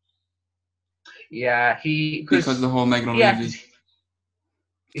 Yeah, because of the whole Megan O'Leary.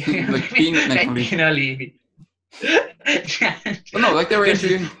 Like being with Megan O'Leary. Well, no, like they were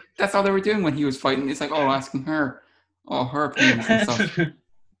interviewing. That's all they were doing when he was fighting. It's like, asking her, her opinions and stuff.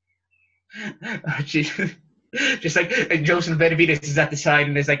 Just like Joseph Benavidez is at the side,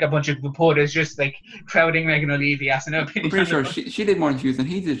 and there's like a bunch of reporters just like crowding Megan O'Leary, asking her opinions. I'm pretty sure she did more interviews than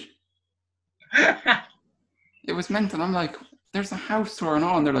he did. It was mental. I'm like, there's a house tour and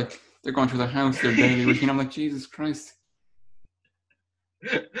all, and they're going through their house, their daily routine. I'm like, Jesus Christ.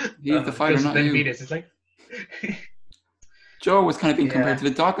 He's the fighter, not you. Is like... Joe was kind of being compared to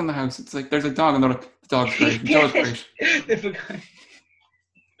the dog in the house. It's like, there's a dog, and they're like, the dog's great. The dog's great.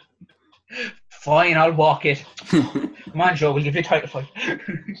 Fine, I'll walk it. Come on, Joe, we'll give you a title fight.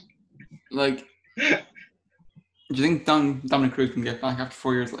 Like, do you think Dominic Cruz can get back after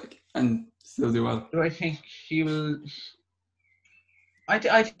 4 years, and still do well? I think he will.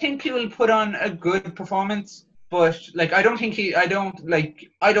 I think he will put on a good performance, but like I'm not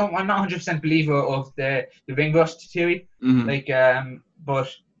 100% believer of the ring rust theory. But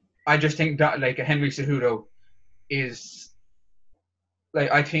I just think that like a Henry Cejudo is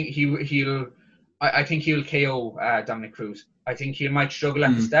like I think he'll KO Dominic Cruz. I think he might struggle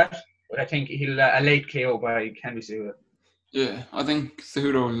at the start, but I think he'll a late KO by Henry Cejudo. Yeah, I think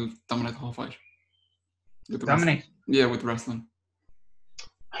Cejudo will dominate the whole fight. Dominate? Yeah, with wrestling.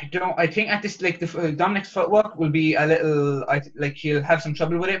 I think at this like the Dominic's footwork will be a little. He'll have some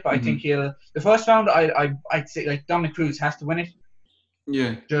trouble with it, but I think the first round. I'd say like Dominic Cruz has to win it.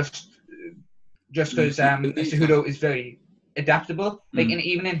 Yeah. Just because Cejudo is very adaptable. Like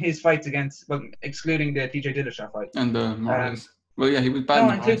even in his fights against, excluding the TJ Dillashaw fight and the Moraes. Well, yeah, he was bad in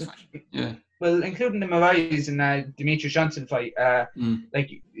the Moraes fight. Yeah. Well, including the Moraes and Demetrius Johnson fight.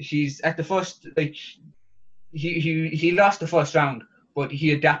 Like he's at the first like he lost the first round. But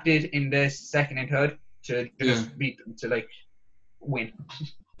he adapted in the second and third to just beat them, to like win.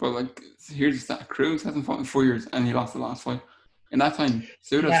 But like, here's the stat: Cruz hasn't fought in 4 years, and he lost the last fight. In that time,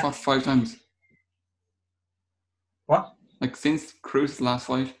 Cejudo's fought 5 times. What? Like since Cruz's last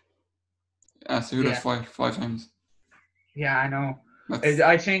fight, Cejudo's fought 5 times. Yeah, I know.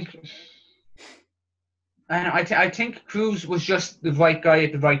 I think Cruz was just the right guy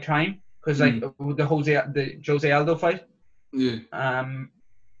at the right time because like the Jose Aldo fight. Yeah.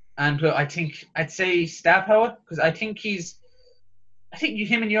 And I'd say star power because I think him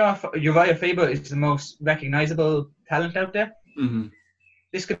and Uriah Faber is the most recognizable talent out there. Mm-hmm.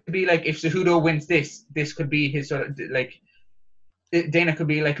 This could be like if Cejudo wins this could be his sort of like Dana could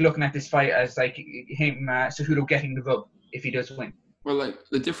be like looking at this fight as like him Cejudo getting the rub if he does win. Well, like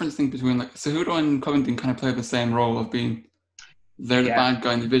the difference thing between like Cejudo and Covington kind of play the same role of being they're the bad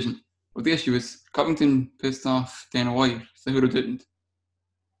guy in the division. But the issue is Covington pissed off Dana White. Cejudo didn't.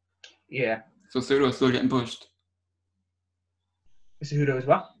 Yeah. So Cejudo's still getting pushed. Cejudo is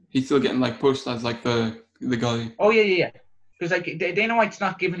what? He's still getting like pushed as like the guy. Oh yeah. Because like Dana White's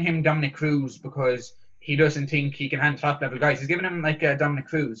not giving him Dominic Cruz because he doesn't think he can handle top level guys. He's giving him like Dominic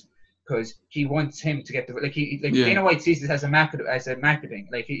Cruz because he wants him to get the Dana White sees this as a marketing.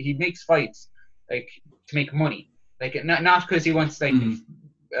 Like he makes fights like to make money. Like not because he wants like.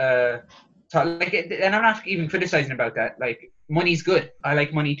 And I'm not even criticizing about that. Like, money's good. I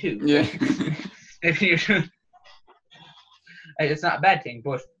like money too. Yeah. It's not a bad thing,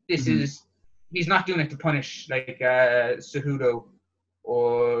 but this is he's not doing it to punish like Cejudo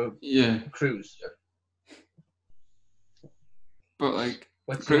or Cruz. But like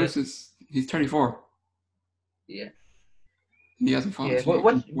What's Cruz he's 34. Yeah. He hasn't fought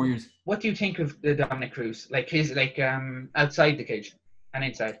What in 4 years. what do you think of the Dominic Cruz? Like his outside the cage and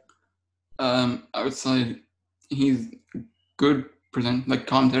inside? Outside he's good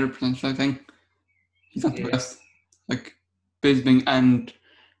commentator presenter, I think. He's not the best. Like Bisbing and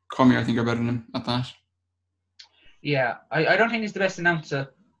Cormier, I think, are better than him at that. Yeah, I don't think he's the best announcer.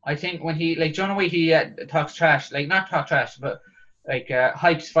 I think when he like John Way, he talks trash, like not talk trash, but like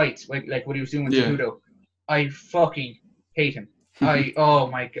hypes fights, like what he was doing with Cejudo. I fucking hate him. Oh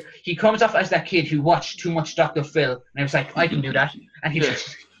my god, he comes off as that kid who watched too much Dr. Phil, and I was like, I can do that, and he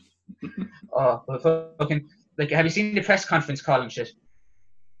just but fucking like, have you seen the press conference call and shit?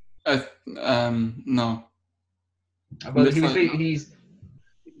 No. Well, he's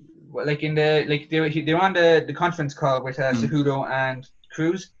like in the like they're on the conference call with Cejudo and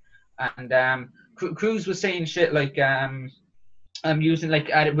Cruz, and Cruz was saying shit like I'm using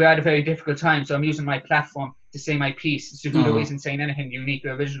we're at a very difficult time, so I'm using my platform to say my piece. Cejudo isn't saying anything unique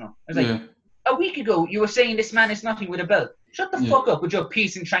or original. I was like, a week ago you were saying this man is nothing with a belt. Shut the fuck up with your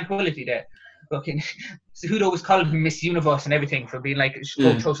peace and tranquility there. Fucking Cejudo was calling him Miss Universe and everything for being like,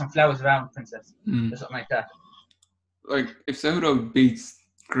 go throw some flowers around, princess, or something like that. Like if Cejudo beats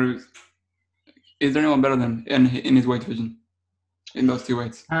Cruz, is there anyone better than in his weight division in those two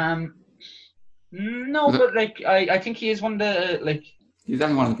weights? No, but like I think he is one of the like. He's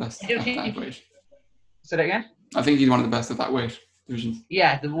definitely one of the best at that weight. Say that again. I think he's one of the best at that weight division.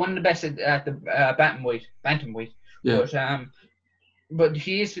 Yeah, one of the best at the bantamweight. Yeah. But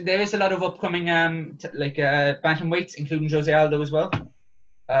there is a lot of upcoming bantamweights, including Jose Aldo as well.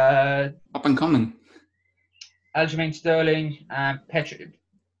 Up and coming. Aljamain Sterling,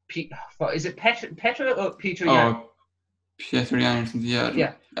 is it Petra or Peter Yan? Oh, Peter Yan or something.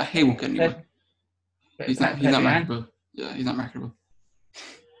 Yeah. He won't get anywhere. He's not marketable. Yeah, he's not marketable.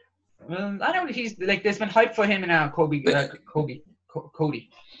 Well, I don't know. He's like, there's been hype for him and Cody.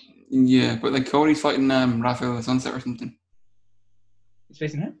 Yeah, but like Cody's fighting Rafael Sunset or something. He's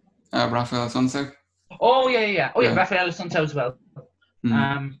facing him? Rafael Sunset. Oh yeah. Rafael Sunset as well.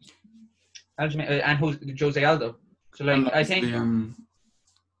 And who's Jose Aldo? So like, I think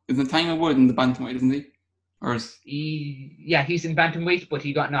isn't Tiger Wood in the bantamweight, isn't he? Or he's in bantamweight, but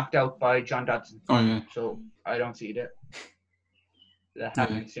he got knocked out by John Dodson. Oh yeah. So I don't see that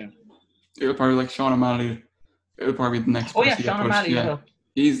happening soon. It'll probably like Sean O'Malley. It'll probably be the next. Oh yeah, Sean O'Malley. Yeah.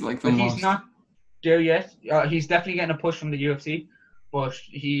 He's like the most. He's not there yet. He's definitely getting a push from the UFC, but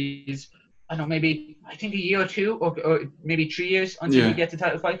he's I don't know, maybe I think a year or two, or maybe 3 years until he gets the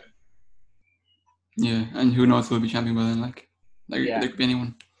title fight. Yeah, and who knows who will be champion by then? There could be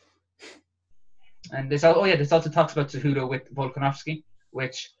anyone. And there's also talks about Cejudo with Volkanovski,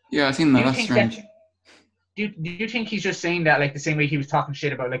 which I've seen that. That's strange. Do you think he's just saying that like the same way he was talking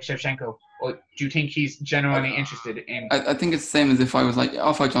shit about like Shevchenko, or do you think he's genuinely interested in? I think it's the same as if I was like,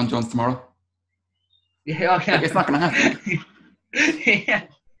 I'll fight John Jones tomorrow. Yeah, okay. Like, it's not going to happen. Yeah,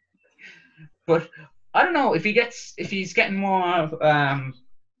 but I don't know if he's getting more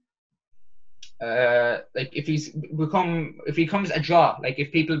if he becomes a draw, like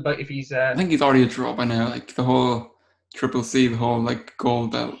if he's I think he's already a draw by now, like the whole Triple C, the whole like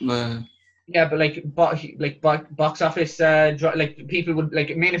gold belt, yeah, but like box office draw, like people would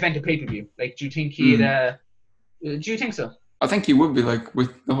like main event a pay-per-view, like do you think he'd do you think so? I think he would be, like,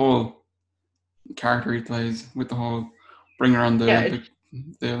 with the whole character he plays, with the whole bring around the Olympic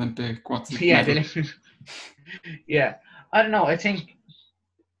yeah, I don't know, I think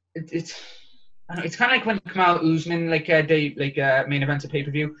it's kind of like when Kamal Usman main events a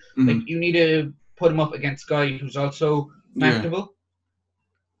pay-per-view. Like you need to put him up against a guy who's also marketable.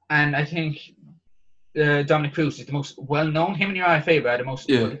 And I think Dominic Cruz is the most well-known. Him and Uriah Faber are the most.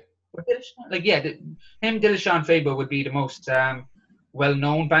 Him, Dillashaw Faber would be the most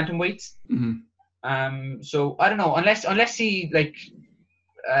well-known bantamweights. So I don't know, unless he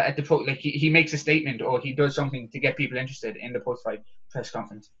at the he makes a statement or he does something to get people interested in the post-fight press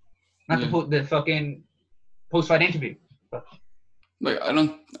conference. Not the fucking post-fight interview. But. Like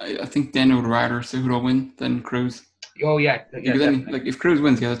I think Dana would rather Cejudo win than Cruz. Oh yeah. Because then, like, if Cruz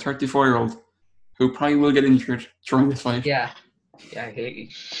wins, he has a 34-year-old who probably will get injured during this fight. Yeah.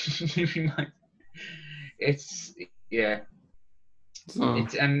 It's So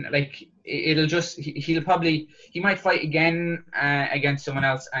it's it'll just he might fight again against someone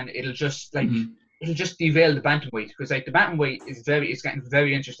else, and it'll just it'll just derail the bantamweight, because like the bantamweight is getting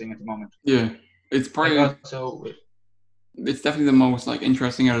very interesting at the moment. Yeah, it's probably it's definitely the most like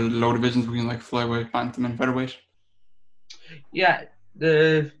interesting out of the low divisions between like flyweight, bantam, and featherweight. Yeah,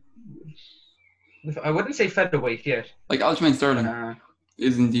 I wouldn't say featherweight yet. Like Aljamain Sterling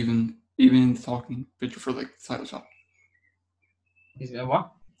isn't even in the talking picture for like the title shot. He's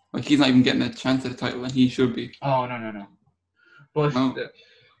what? Like he's not even getting a chance at the title, and he should be. Oh no. But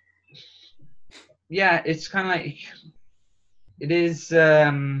yeah, it's kind of like it is.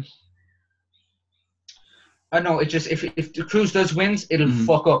 I know it just if the Cruz does wins, it'll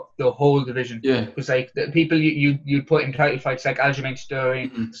fuck up the whole division. Yeah, because like the people you put in title fights like Aljamain Sterling,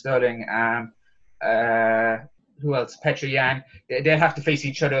 who else? Petr Yan. They'll have to face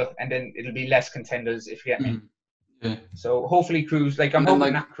each other, and then it'll be less contenders if you get me. Yeah. So hopefully Cruz, like I'm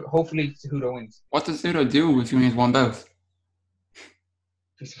hoping hopefully Cejudo wins. What does Cejudo do if he only has one belt?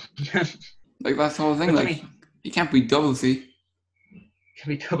 Like that's the whole thing. Like he can't be double C. Can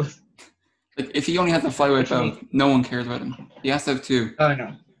be double. Like if he only has a flyweight belt, no one cares about him. He has to have two. Oh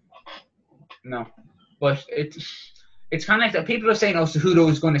no. But it's kind of like that. People are saying, "Oh,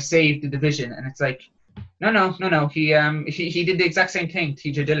 Cejudo is going to save the division," and it's like, no. He did the exact same thing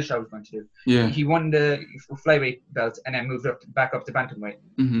TJ Dillashaw was going to do. Yeah. He won the flyweight belt and then moved back up to bantamweight.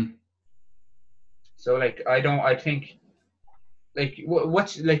 Mm-hmm. So like, I think, like,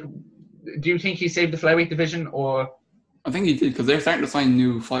 what's like, do you think he saved the flyweight division or? I think he did because they're starting to sign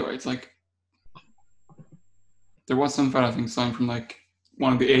new flyweights. Like, there was some fight I think signed from like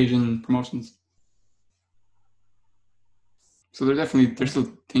one of the Asian promotions. So they're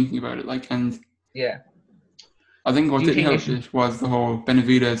still thinking about it. Like, and yeah. I think what didn't help it was the whole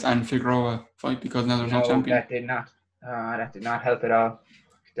Benavidez and Figueroa fight because now there's no champion. That did not. That did not help at all.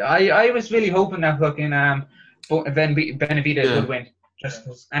 I was really hoping that fucking Benavidez would win,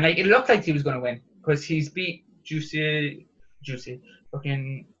 and like it looked like he was going to win because he's beat Juicy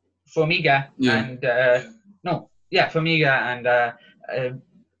fucking Formiga and Formiga and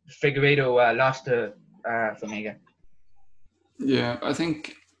Figueiredo lost to Formiga. Yeah, I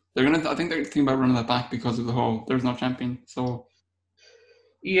think they're thinking about running that back because of the whole there's no champion. So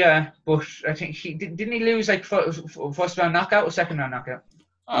yeah, but I think didn't he lose like first round knockout or second round knockout?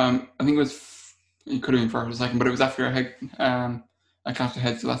 I think it could have been first or second, but it was after a clash to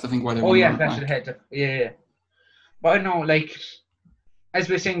head. So that's I think why they. Oh yeah, clash to head. Yeah. But I know, like, as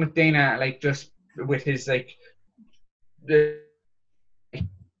we're saying with Dana, like, just with his, like,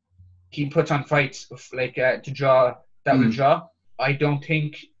 he puts on fights, like, to draw, that will draw. I don't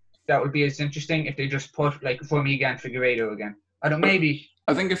think that would be as interesting if they just put, like, Formiga and Figueiredo again. I don't, maybe.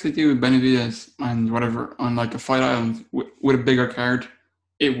 I think if they do Benavidez and whatever on, like, a fight island with a bigger card,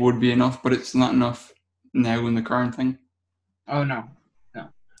 it would be enough, but it's not enough now in the current thing. Oh, no.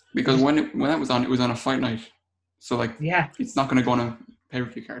 Because when that was on, it was on a fight night. So, like, it's not going to go on a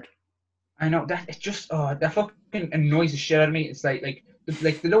pay-per-view card. I know that it's just that fucking annoys the shit out of me. It's like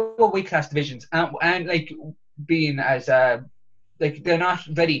the lower weight class divisions and like being as like they're not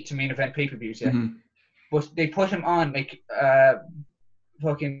ready to main event pay-per-views yet, but they put him on like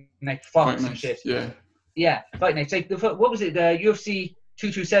fucking like Fox and shit. Yeah, fight nights. Like what was it? The UFC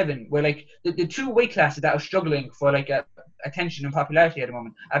 227, where like the two weight classes that are struggling for like attention and popularity at the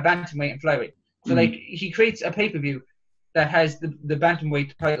moment are bantamweight and flyweight. So like he creates a pay-per-view that has the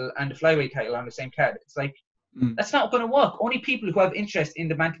bantamweight title and the flyweight title on the same card. It's like that's not going to work. Only people who have interest in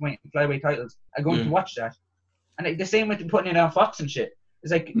the bantamweight and flyweight titles are going to watch that. And like the same with putting it on Fox and shit.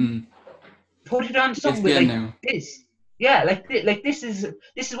 It's like put it on something with like this. Yeah, like this is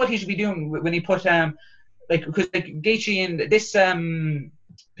what he should be doing when he put like because like Gaethje and this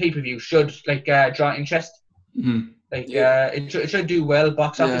pay-per-view should like draw interest. Like it should do well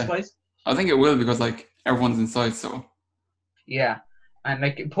box office wise. I think it will because like everyone's inside, so and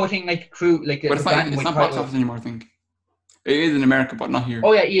like putting like crew like but it's not box office anymore. I think it is in America, but not here.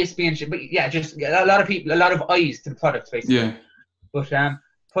 Oh yeah, ESPN shit, but yeah, just a lot of people, a lot of eyes to the product basically. Yeah, but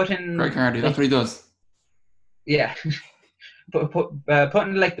putting Greg Hardy, that's what he does. Yeah,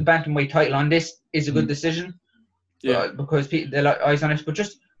 putting like the bantamweight title on this is a good decision. Yeah, because there are eyes on it, but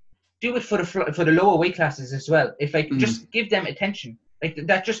just do it for the lower weight classes as well. If like just give them attention. Like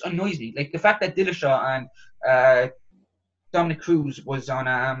that just annoys me. Like the fact that Dillashaw and Dominic Cruz was on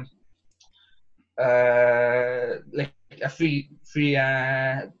like a free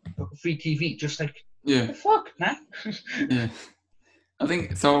TV, just like what the fuck, man. Yeah, I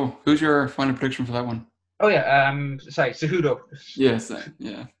think so. Who's your final prediction for that one? Oh yeah, sorry, Cejudo. Yes,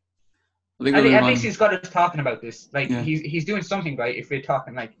 yeah. I think at least he's got us talking about this. Like he's doing something right. If we're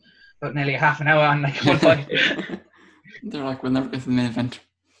talking like about nearly half an hour on like one fight. They're like, we'll never get to the main event.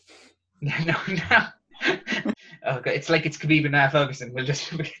 No. Okay, it's like it's Khabib and Ferguson. We'll just.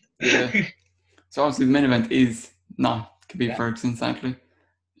 So obviously the main event is not Khabib Ferguson, sadly,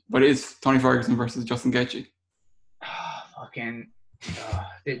 but it is Tony Ferguson versus Justin Gaethje. Oh, fucking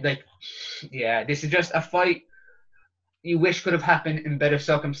This is just a fight you wish could have happened in better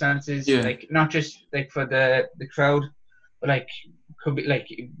circumstances. Yeah. Like not just like for the crowd, but like could be like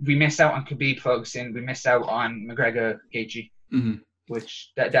we missed out on Khabib Ferguson, we missed out on McGregor Gaethje,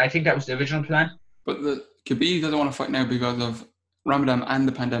 which I think that was the original plan. But Khabib doesn't want to fight now because of Ramadan and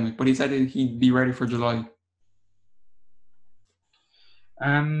the pandemic. But he said he'd be ready for July.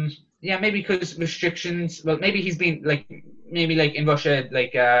 Yeah, maybe because restrictions. Well, maybe he's been like in Russia,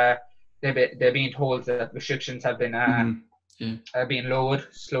 like they're being told that restrictions have been being lowered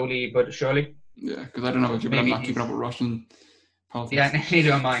slowly but surely. Yeah, because I don't know about you, but I'm not keeping up with Russian politics. Yeah,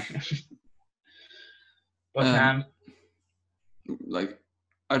 neither am I. But like,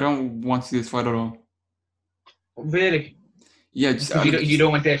 I don't want to see this fight at all. Really? Yeah, just you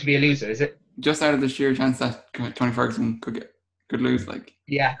don't want there to be a loser, is it? Just out of the sheer chance that Tony Ferguson could lose, like.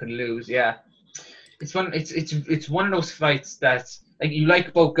 Yeah, could lose. Yeah, it's one of those fights that like you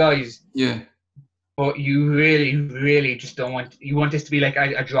like both guys. Yeah. But you really, really just don't want. You want this to be like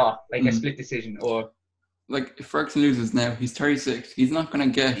a draw, like a split decision, or. Like if Ferguson loses now, he's 36. He's not going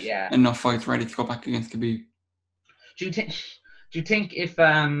to get enough fights ready to go back against Khabib. Do you think if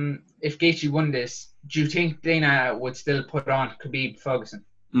Gaethje won this, do you think Dana would still put on Khabib Ferguson?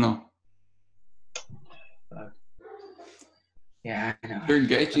 No. Yeah, I know.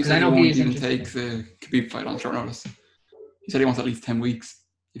 Gaethje said he won't even take the Khabib fight on short notice. He said he wants at least 10 weeks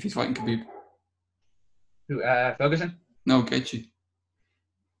if he's fighting Khabib. Who, Ferguson? No, Gaethje.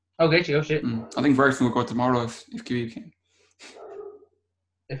 Oh, Gaethje, oh shit. I think Ferguson will go tomorrow if Khabib can.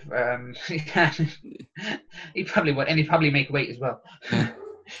 If he probably would, and he'd probably make weight as well. Yeah.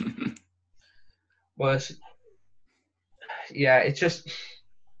 But yeah, it's just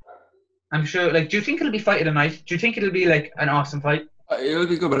I'm sure. Like, do you think it'll be fight of the night? Do you think it'll be like an awesome fight? It'll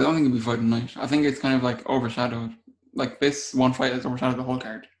be good, but I don't think it'll be fight of the night. I think it's kind of like overshadowed. Like this one fight has overshadowed the whole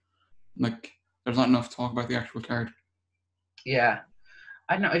card. Like there's not enough talk about the actual card. Yeah,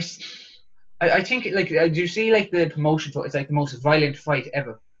 I don't know. I think like do you see like the promotion for it's like the most violent fight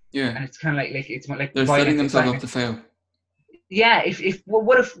ever. Yeah, and it's kind of like it's like they're setting themselves up to fail. Yeah,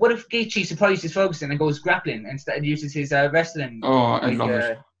 what if Gaethje surprises Ferguson and goes grappling instead and uses his wrestling? Oh, I'd love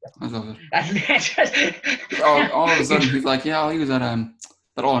it. I love it. all of a sudden he's like, yeah, I'll use that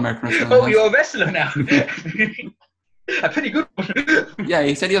All-American wrestling. Oh, you're a wrestler now. A pretty good one. Yeah,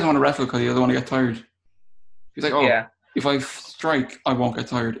 he said he doesn't want to wrestle because he doesn't want to get tired. He's like, if I strike, I won't get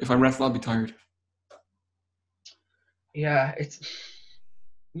tired. If I wrestle, I'll be tired. Yeah,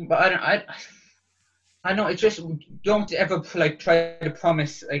 but I know it's just don't ever like try to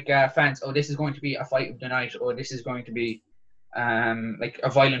promise like fans, oh, this is going to be a fight of the night, or this is going to be like a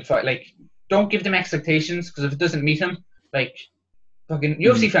violent fight. Like, don't give them expectations, because if it doesn't meet them, like fucking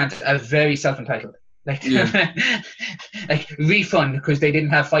UFC fans are very self-entitled. Like, like refund because they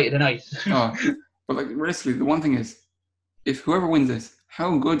didn't have fight of the night. But like realistically, the one thing is, if whoever wins this,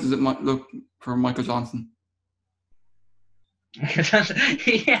 how good does it look for Michael Johnson?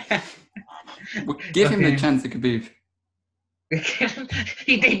 Yeah. Give him the chance at Khabib.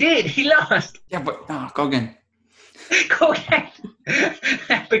 They did. He lost. Yeah, but go again. Go again.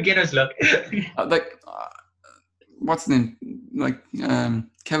 Beginner's luck. What's the name? Like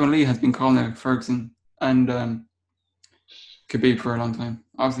Kevin Lee has been calling out Ferguson and Khabib for a long time.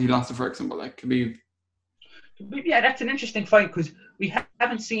 Obviously, he lost to Ferguson, but like Khabib. Yeah, that's an interesting fight because we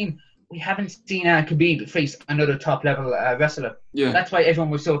haven't seen Khabib face another top level wrestler. Yeah, that's why everyone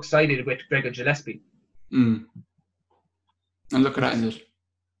was so excited with Gregor Gillespie. And look at that ended.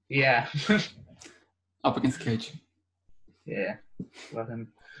 Yeah. Up against the cage. Yeah. Well,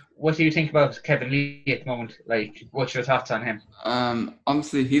 what do you think about Kevin Lee at the moment? Like, what's your thoughts on him?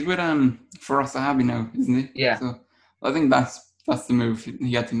 Obviously he's with Firas Zahabi now, isn't he? Yeah. So I think that's the move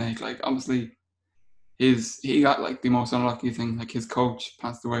he had to make. Like, obviously, he got like the most unlucky thing. Like, his coach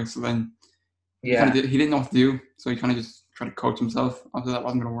passed away, so then he didn't know what to do, so he kind of just tried to coach himself. Obviously, that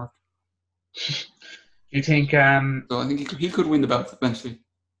wasn't going to work. Do you think? So I think he could win the belt eventually.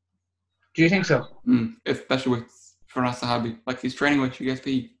 Do you think so? Especially with Firas Zahabi, like he's training with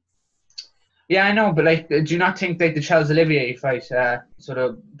GSP. Yeah, I know, but like, do you not think like the Charles Olivier fight sort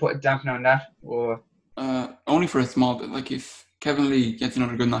of put a dampener on that, or? Only for a small bit. Like, if Kevin Lee gets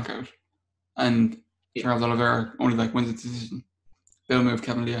another good knockout, and Charles Oliveira only like wins the decision, they'll move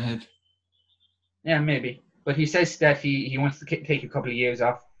Kevin Lee ahead. Yeah, maybe. But he says that he wants to take a couple of years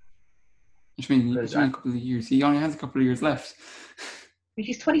off. Which means a couple of years. He only has a couple of years left.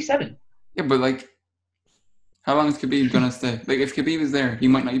 He's 27. Yeah, but like, how long is Khabib gonna stay? Like, if Khabib is there, he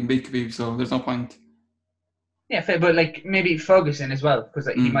might not even beat Khabib, so there's no point. Yeah, fair, but like maybe Ferguson as well, because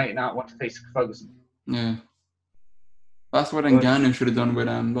he might not want to face Ferguson. Yeah. That's what But Ngannou should have done with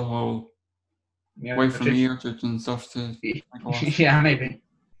the whole away from just, Miocic and stuff to like what. yeah, maybe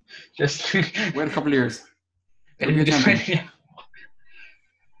just Wait a couple of years. He'll be a champion.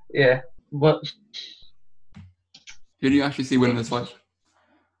 yeah. But Who do you actually see winning this fight?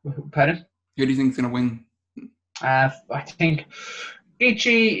 pardon? Who do you think is going to win? I think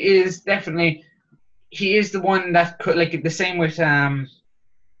Gaethje is definitely. He is the one that could, like, the same with Uriah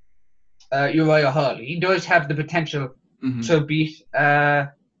Hall. He does have the potential to beat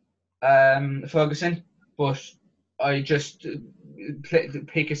Ferguson, but I just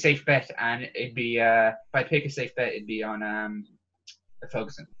pick a safe bet, and it'd be if I pick a safe bet, it'd be on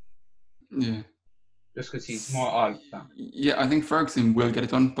Ferguson. Yeah. Just because he's more all. Yeah, I think Ferguson will get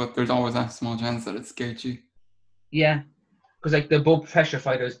it done, but there's always that small chance that it's Gaethje. Yeah, because like they're both pressure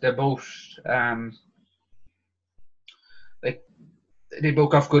fighters. They're both like they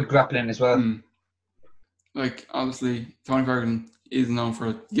both have good grappling as well. Like obviously, Tony Ferguson is known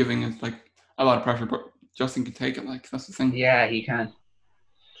for giving it like a lot of pressure, but Justin can take it. Like that's the thing. Yeah, he can.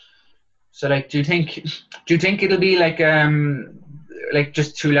 So like, do you think it'll be like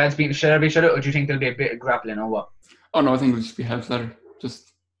just two lads beating the shit out of each other, or do you think there'll be a bit of grappling or what? Oh no, I think it'll just be head letter,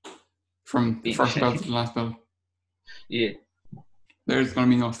 just from the first belt to the last belt. Yeah. There's going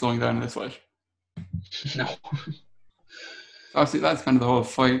to be no slowing down in this fight. No. Obviously, that's kind of the whole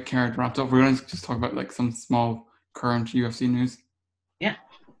fight card wrapped up. We're going to just talk about like some small current UFC news. Yeah.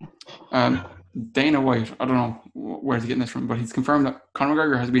 Dana White, I don't know where he's getting this from, but he's confirmed that Conor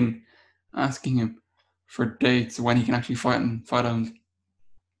McGregor has been asking him for dates when he can actually fight in Fight Island.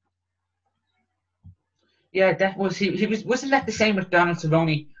 Yeah, that was wasn't that the same with Donald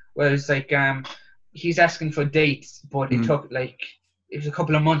Cerrone, where it's like he's asking for dates, but it took it was a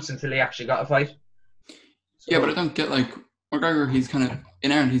couple of months until he actually got a fight. So, yeah, but I don't get like McGregor. He's kind of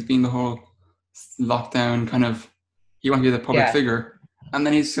in Ireland. He's been the whole lockdown kind of. He wants to be the public figure, and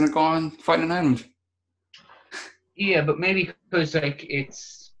then he's gonna go on fighting in Ireland. Yeah, but maybe because like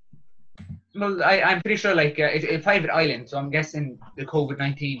it's. Well, I'm pretty sure it's a private island, so I'm guessing the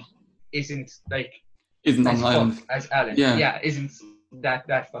COVID-19 isn't on an island as Ireland. Yeah, isn't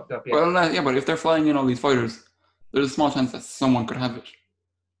that fucked up? Yeah. Well, but if they're flying in all these fighters, there's a small chance that someone could have it.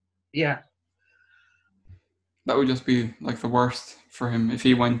 Yeah. That would just be like the worst for him if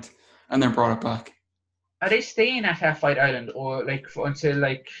he went and then brought it back. Are they staying at that Fight Island or until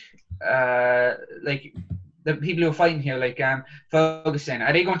the people who are fighting here, Ferguson?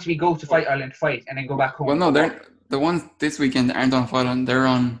 Are they going to go to Fight Island fight and then go back home? Well, no, the ones this weekend aren't on Fight Island.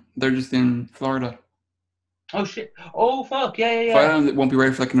 They're just in Florida. Oh shit! Oh fuck! Yeah. Fight Island won't be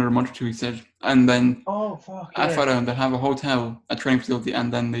ready for another month or two, he said, and then at Fight Island they'll have a hotel, a training facility,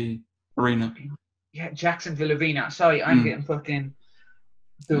 and then the arena. Yeah, Jacksonville Arena. Sorry, I'm getting fucking.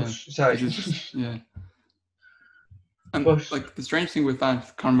 Sorry. Yeah. And the strange thing with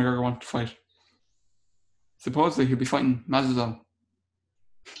that, Conor McGregor wanted to fight. Supposedly he'll be fighting Masvidal.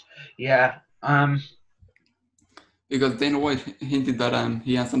 Yeah. Because Dana White hinted that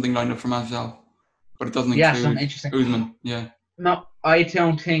he has something lined up for Masvidal, but it doesn't include Usman. Yeah. No, I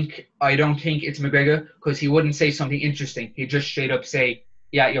don't think it's McGregor, because he wouldn't say something interesting. He'd just straight up say,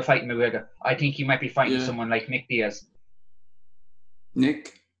 "Yeah, you're fighting McGregor." I think he might be fighting someone like Nick Diaz.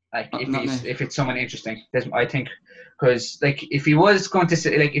 Nick. If it's someone interesting, I think, because if he was going to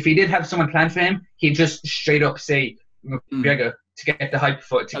say, if he did have someone planned for him, he'd just straight up say McGregor to get the hype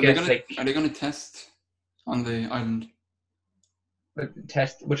for it. Are they going to test on the island?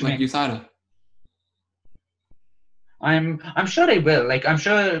 Test? What do you mean? USADA. I'm sure they will. I'm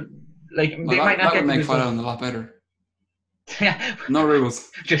sure. They might not that would make Fight Island a lot better. Yeah. No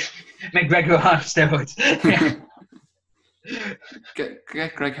rules. Just McGregor on steroids. Yeah. Get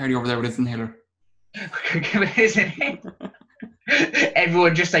Greg Hardy over there with his inhaler.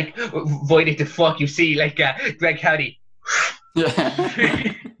 Everyone just voided the fuck. You see, Greg Hardy.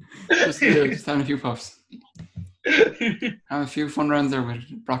 Yeah. just having a few puffs. Have a few fun rounds there with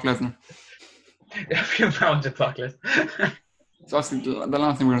Brock Lesnar. A few rounds of Brock Lesnar. So obviously the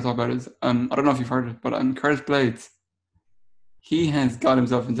last thing we're going to talk about is I don't know if you've heard it, but Curtis Blades, he has got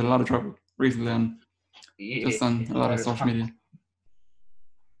himself into a lot of trouble recently on a lot of social media.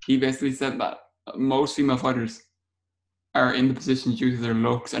 He basically said that most female fighters are in the position due to their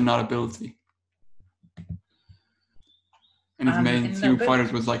looks and not ability. And his main two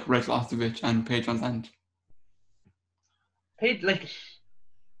fighters was Rachel Ostovich and Paige Van Zandt.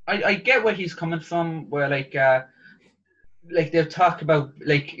 I get where he's coming from, where they'll talk about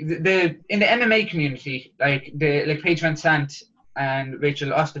in the MMA community, Paige Van Zandt and Rachel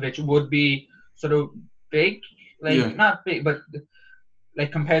Ostovich would be sort of big, not big, but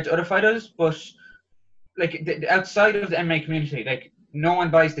compared to other fighters. But like outside of the MMA community, like no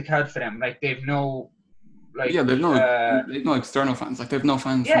one buys the card for them. Like they've no, like Yeah, they've no external fans. Like they've no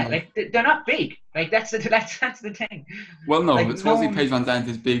fans from yeah, like. like they're not big. Like that's the thing. Well, no, Like but no supposedly one. Paige Van Zandt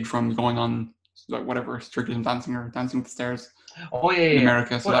is big from going on like whatever Strictly Come Dancing or Dancing with the Stars Oh yeah, in yeah, yeah.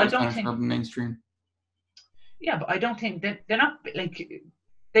 America. So But that I was kind don't of think. her mainstream. Yeah, but I don't think that they're not like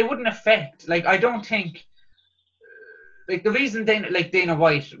they wouldn't affect. Like I don't think. Like the reason Dana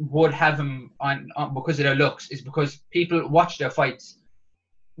White would have him on because of their looks is because people watch their fights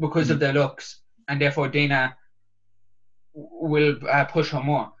because of their looks, and therefore Dana will push her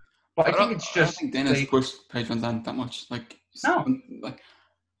more. But I think it's I don't just think Dana's like pushed Paige Van Zandt that much. no, Like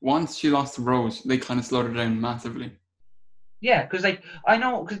once she lost to Rose, they kind of slowed her down massively. yeah, because like I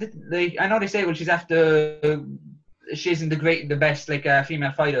know because I know they say well she isn't the best like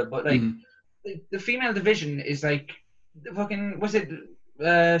female fighter, but like the female division is like the fucking was it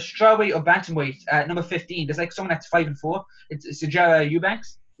strawweight or bantamweight at number 15. There's like someone that's 5-4. It's Sajara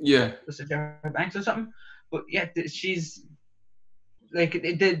Eubanks. Or Sajara Banks or something. But yeah, she's like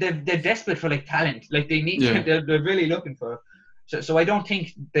they're desperate for like talent. Like they need they're really looking for. So I don't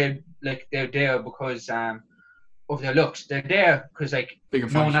think they're there because of their looks. They're there because like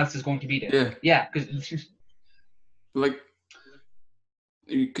no one else is going to be there. Yeah, because like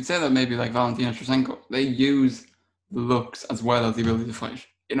you could say that maybe like Valentina Shevchenko, they use the looks as well as the ability to fight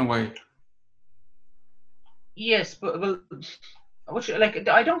in a way. Yes, but well, which like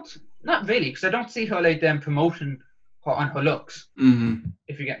I don't not really because I don't see her like them promoting her on her looks.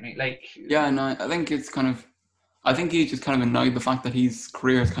 If you get me, like yeah, no, I think it's kind of. I think he's just kind of annoyed the fact that his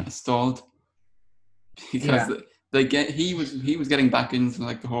career is kind of stalled because he was getting back into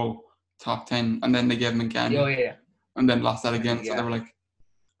like the whole top 10, and then they gave him a Ngannou, and then lost that again. So they were like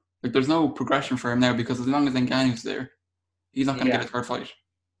there's no progression for him now because as long as Ngannou's there, he's not going to get a third fight.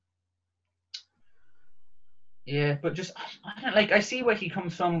 Yeah, but just I don't like. I see where he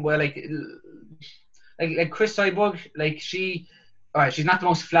comes from. Where like Chris Cyborg, like she's not the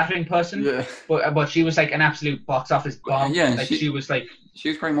most flattering person, but she was like an absolute box office bomb. Yeah, like she was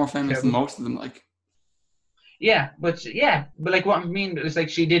probably more famous than most of them. Like but like what I mean is like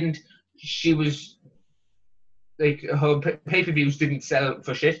she was like her pay-per-views didn't sell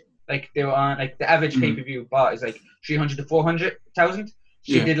for shit. Like they were on like the average pay-per-view bar is like 300 to 400,000.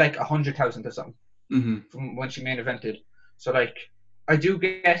 She did like 100,000 or something from when she main evented. So like I do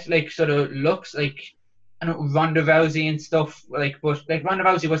get like sort of looks like I know Ronda Rousey and stuff like, but like Ronda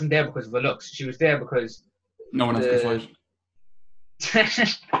Rousey wasn't there because of her looks. She was there because no one else could fight.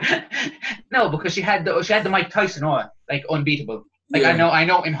 No, because she had the Mike Tyson aura, like unbeatable. Like I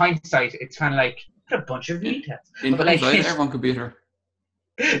know in hindsight it's kind of like what a bunch of retards. In but hindsight, like, everyone could beat her.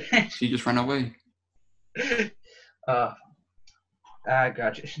 She just ran away.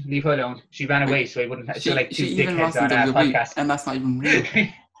 God, leave her alone. She ran away, so I wouldn't have. So like, she even lost in WWE, and that's not even real.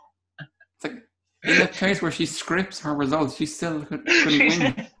 It's like in the case where she scripts her results, she still couldn't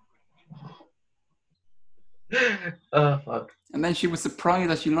win. Oh fuck! And then she was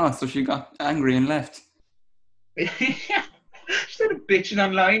surprised that she lost, so she got angry and left. She started bitching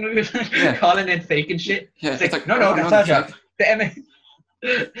online, calling in fake and shit. Yeah, it's like no, that's our job. The MMA.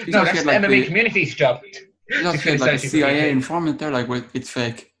 No, that's the MMA community's job. You just get like a CIA informant there, like, wait, it's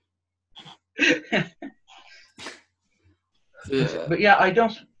fake. But yeah, I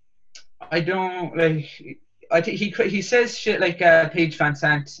don't like. I think he says shit like Paige Van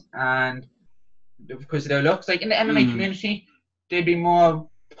Zandt, and because of their looks, like in the MMA community, they'd be more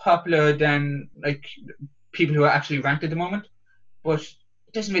popular than like people who are actually ranked at the moment. But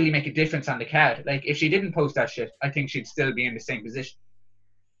it doesn't really make a difference on the card. Like if she didn't post that shit, I think she'd still be in the same position.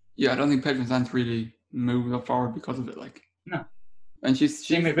 Yeah, I don't think Paige Van Zandt really moved up forward because of it. Like no, and she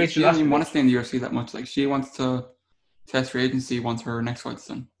doesn't even want to stay in the UFC that much. Like she wants to test free agency once her next fight's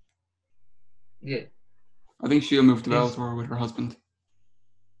done. Yeah, I think she'll move to Bellator with her husband.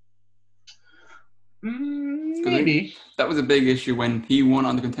 Maybe that was a big issue when he won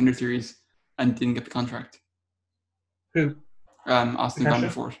on the Contender Series and didn't get the contract. Who? Austin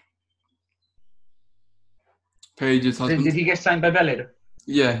Vanderford. Paige's husband. Did he get signed by Bellator?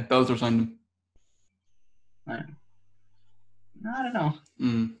 Yeah, Bellator signed him. I don't know.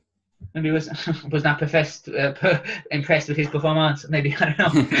 Maybe he was not impressed with his performance. Maybe, I don't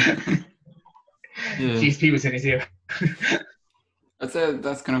know. GSP was in his ear. I'd say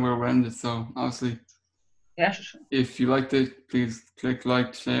that's kind of where we're ended. So obviously, if you liked it, please click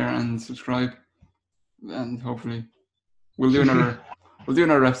like, share, and subscribe. And hopefully, we'll do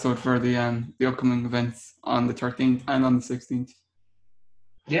another episode for the upcoming events on the 13th and on the 16th.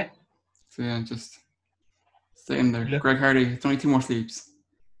 Yeah. So yeah, just stay in there. Greg Hardy, it's only 2 more sleeps.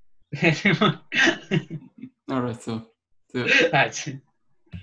 All right, so. That's